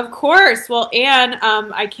 Of course. Well, Anne,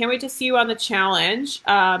 I can't wait to see you on the challenge.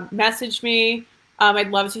 Message me. I'd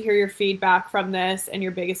love to hear your feedback from this and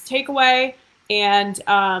your biggest takeaway. And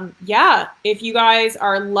yeah, if you guys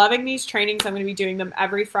are loving these trainings, I'm going to be doing them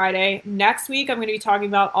every Friday. Next week, I'm going to be talking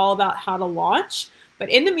about all about how to launch. But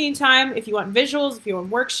in the meantime, if you want visuals, if you want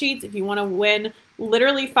worksheets, if you want to win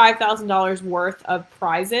literally $5,000 worth of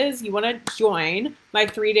prizes, you want to join my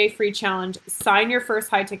 3-day free challenge, sign your first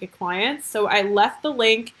high ticket clients. So I left the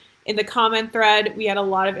link in the comment thread. We had a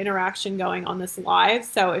lot of interaction going on this live.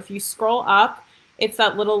 So if you scroll up, it's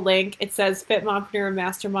that little link. It says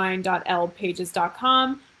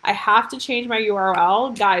fitmompreneurmastermind.lpages.com. I have to change my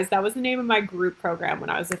URL. Guys, that was the name of my group program when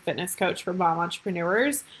I was a fitness coach for mom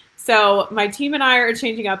entrepreneurs. So my team and I are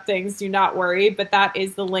changing up things. Do not worry, but that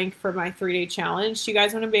is the link for my 3-day challenge. You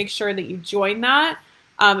guys want to make sure that you join that.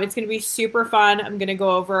 It's going to be super fun. I'm going to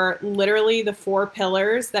go over literally the 4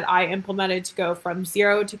 pillars that I implemented to go from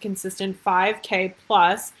 0 to consistent 5K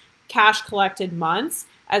plus cash collected months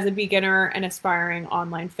as a beginner and aspiring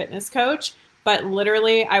online fitness coach. But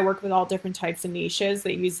literally, I work with all different types of niches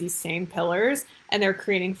that use these same pillars, and they're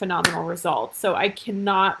creating phenomenal results. So I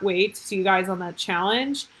cannot wait to see you guys on that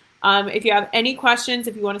challenge. If you have any questions,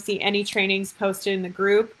 if you want to see any trainings posted in the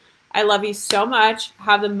group, I love you so much.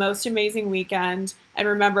 Have the most amazing weekend. And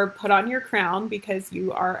remember, put on your crown because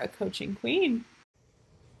you are a coaching queen.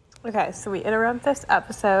 Okay, so we interrupt this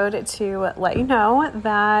episode to let you know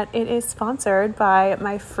that it is sponsored by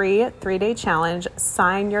my free 3-day challenge,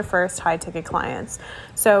 Sign Your First High Ticket Clients.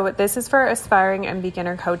 So this is for aspiring and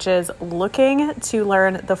beginner coaches looking to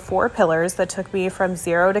learn the 4 pillars that took me from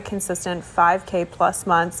 0 to consistent 5K plus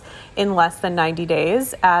months in less than 90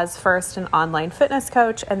 days as first an online fitness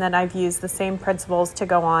coach. And then I've used the same principles to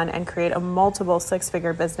go on and create a multiple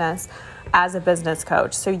 6-figure business as a business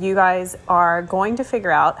coach. So you guys are going to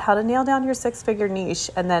figure out how to nail down your 6-figure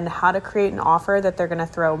niche and then how to create an offer that they're going to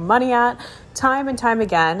throw money at time and time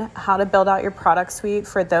again, how to build out your product suite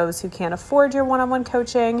for those who can't afford your one-on-one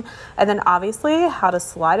coaching, and then obviously how to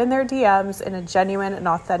slide in their DMs in a genuine and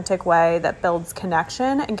authentic way that builds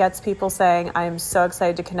connection and gets people saying, I am so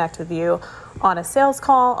excited to connect with you on a sales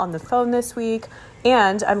call on the phone this week.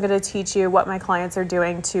 And I'm going to teach you what my clients are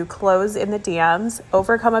doing to close in the DMs,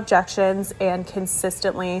 overcome objections, and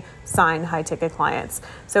consistently sign high ticket clients.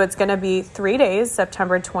 So it's going to be 3 days,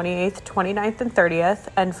 September 28th, 29th, and 30th.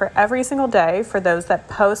 And for every single day, for those that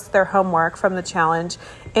post their homework from the challenge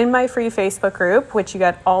in my free Facebook group, which you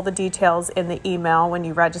get all the details in the email when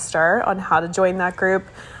you register on how to join that group,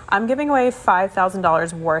 I'm giving away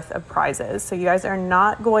 $5,000 worth of prizes. So you guys are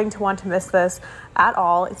not going to want to miss this at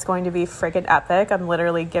all. It's going to be friggin' epic. I'm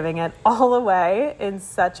literally giving it all away in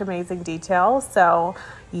such amazing detail. So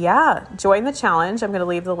yeah, join the challenge. I'm going to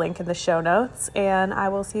leave the link in the show notes and I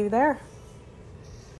will see you there.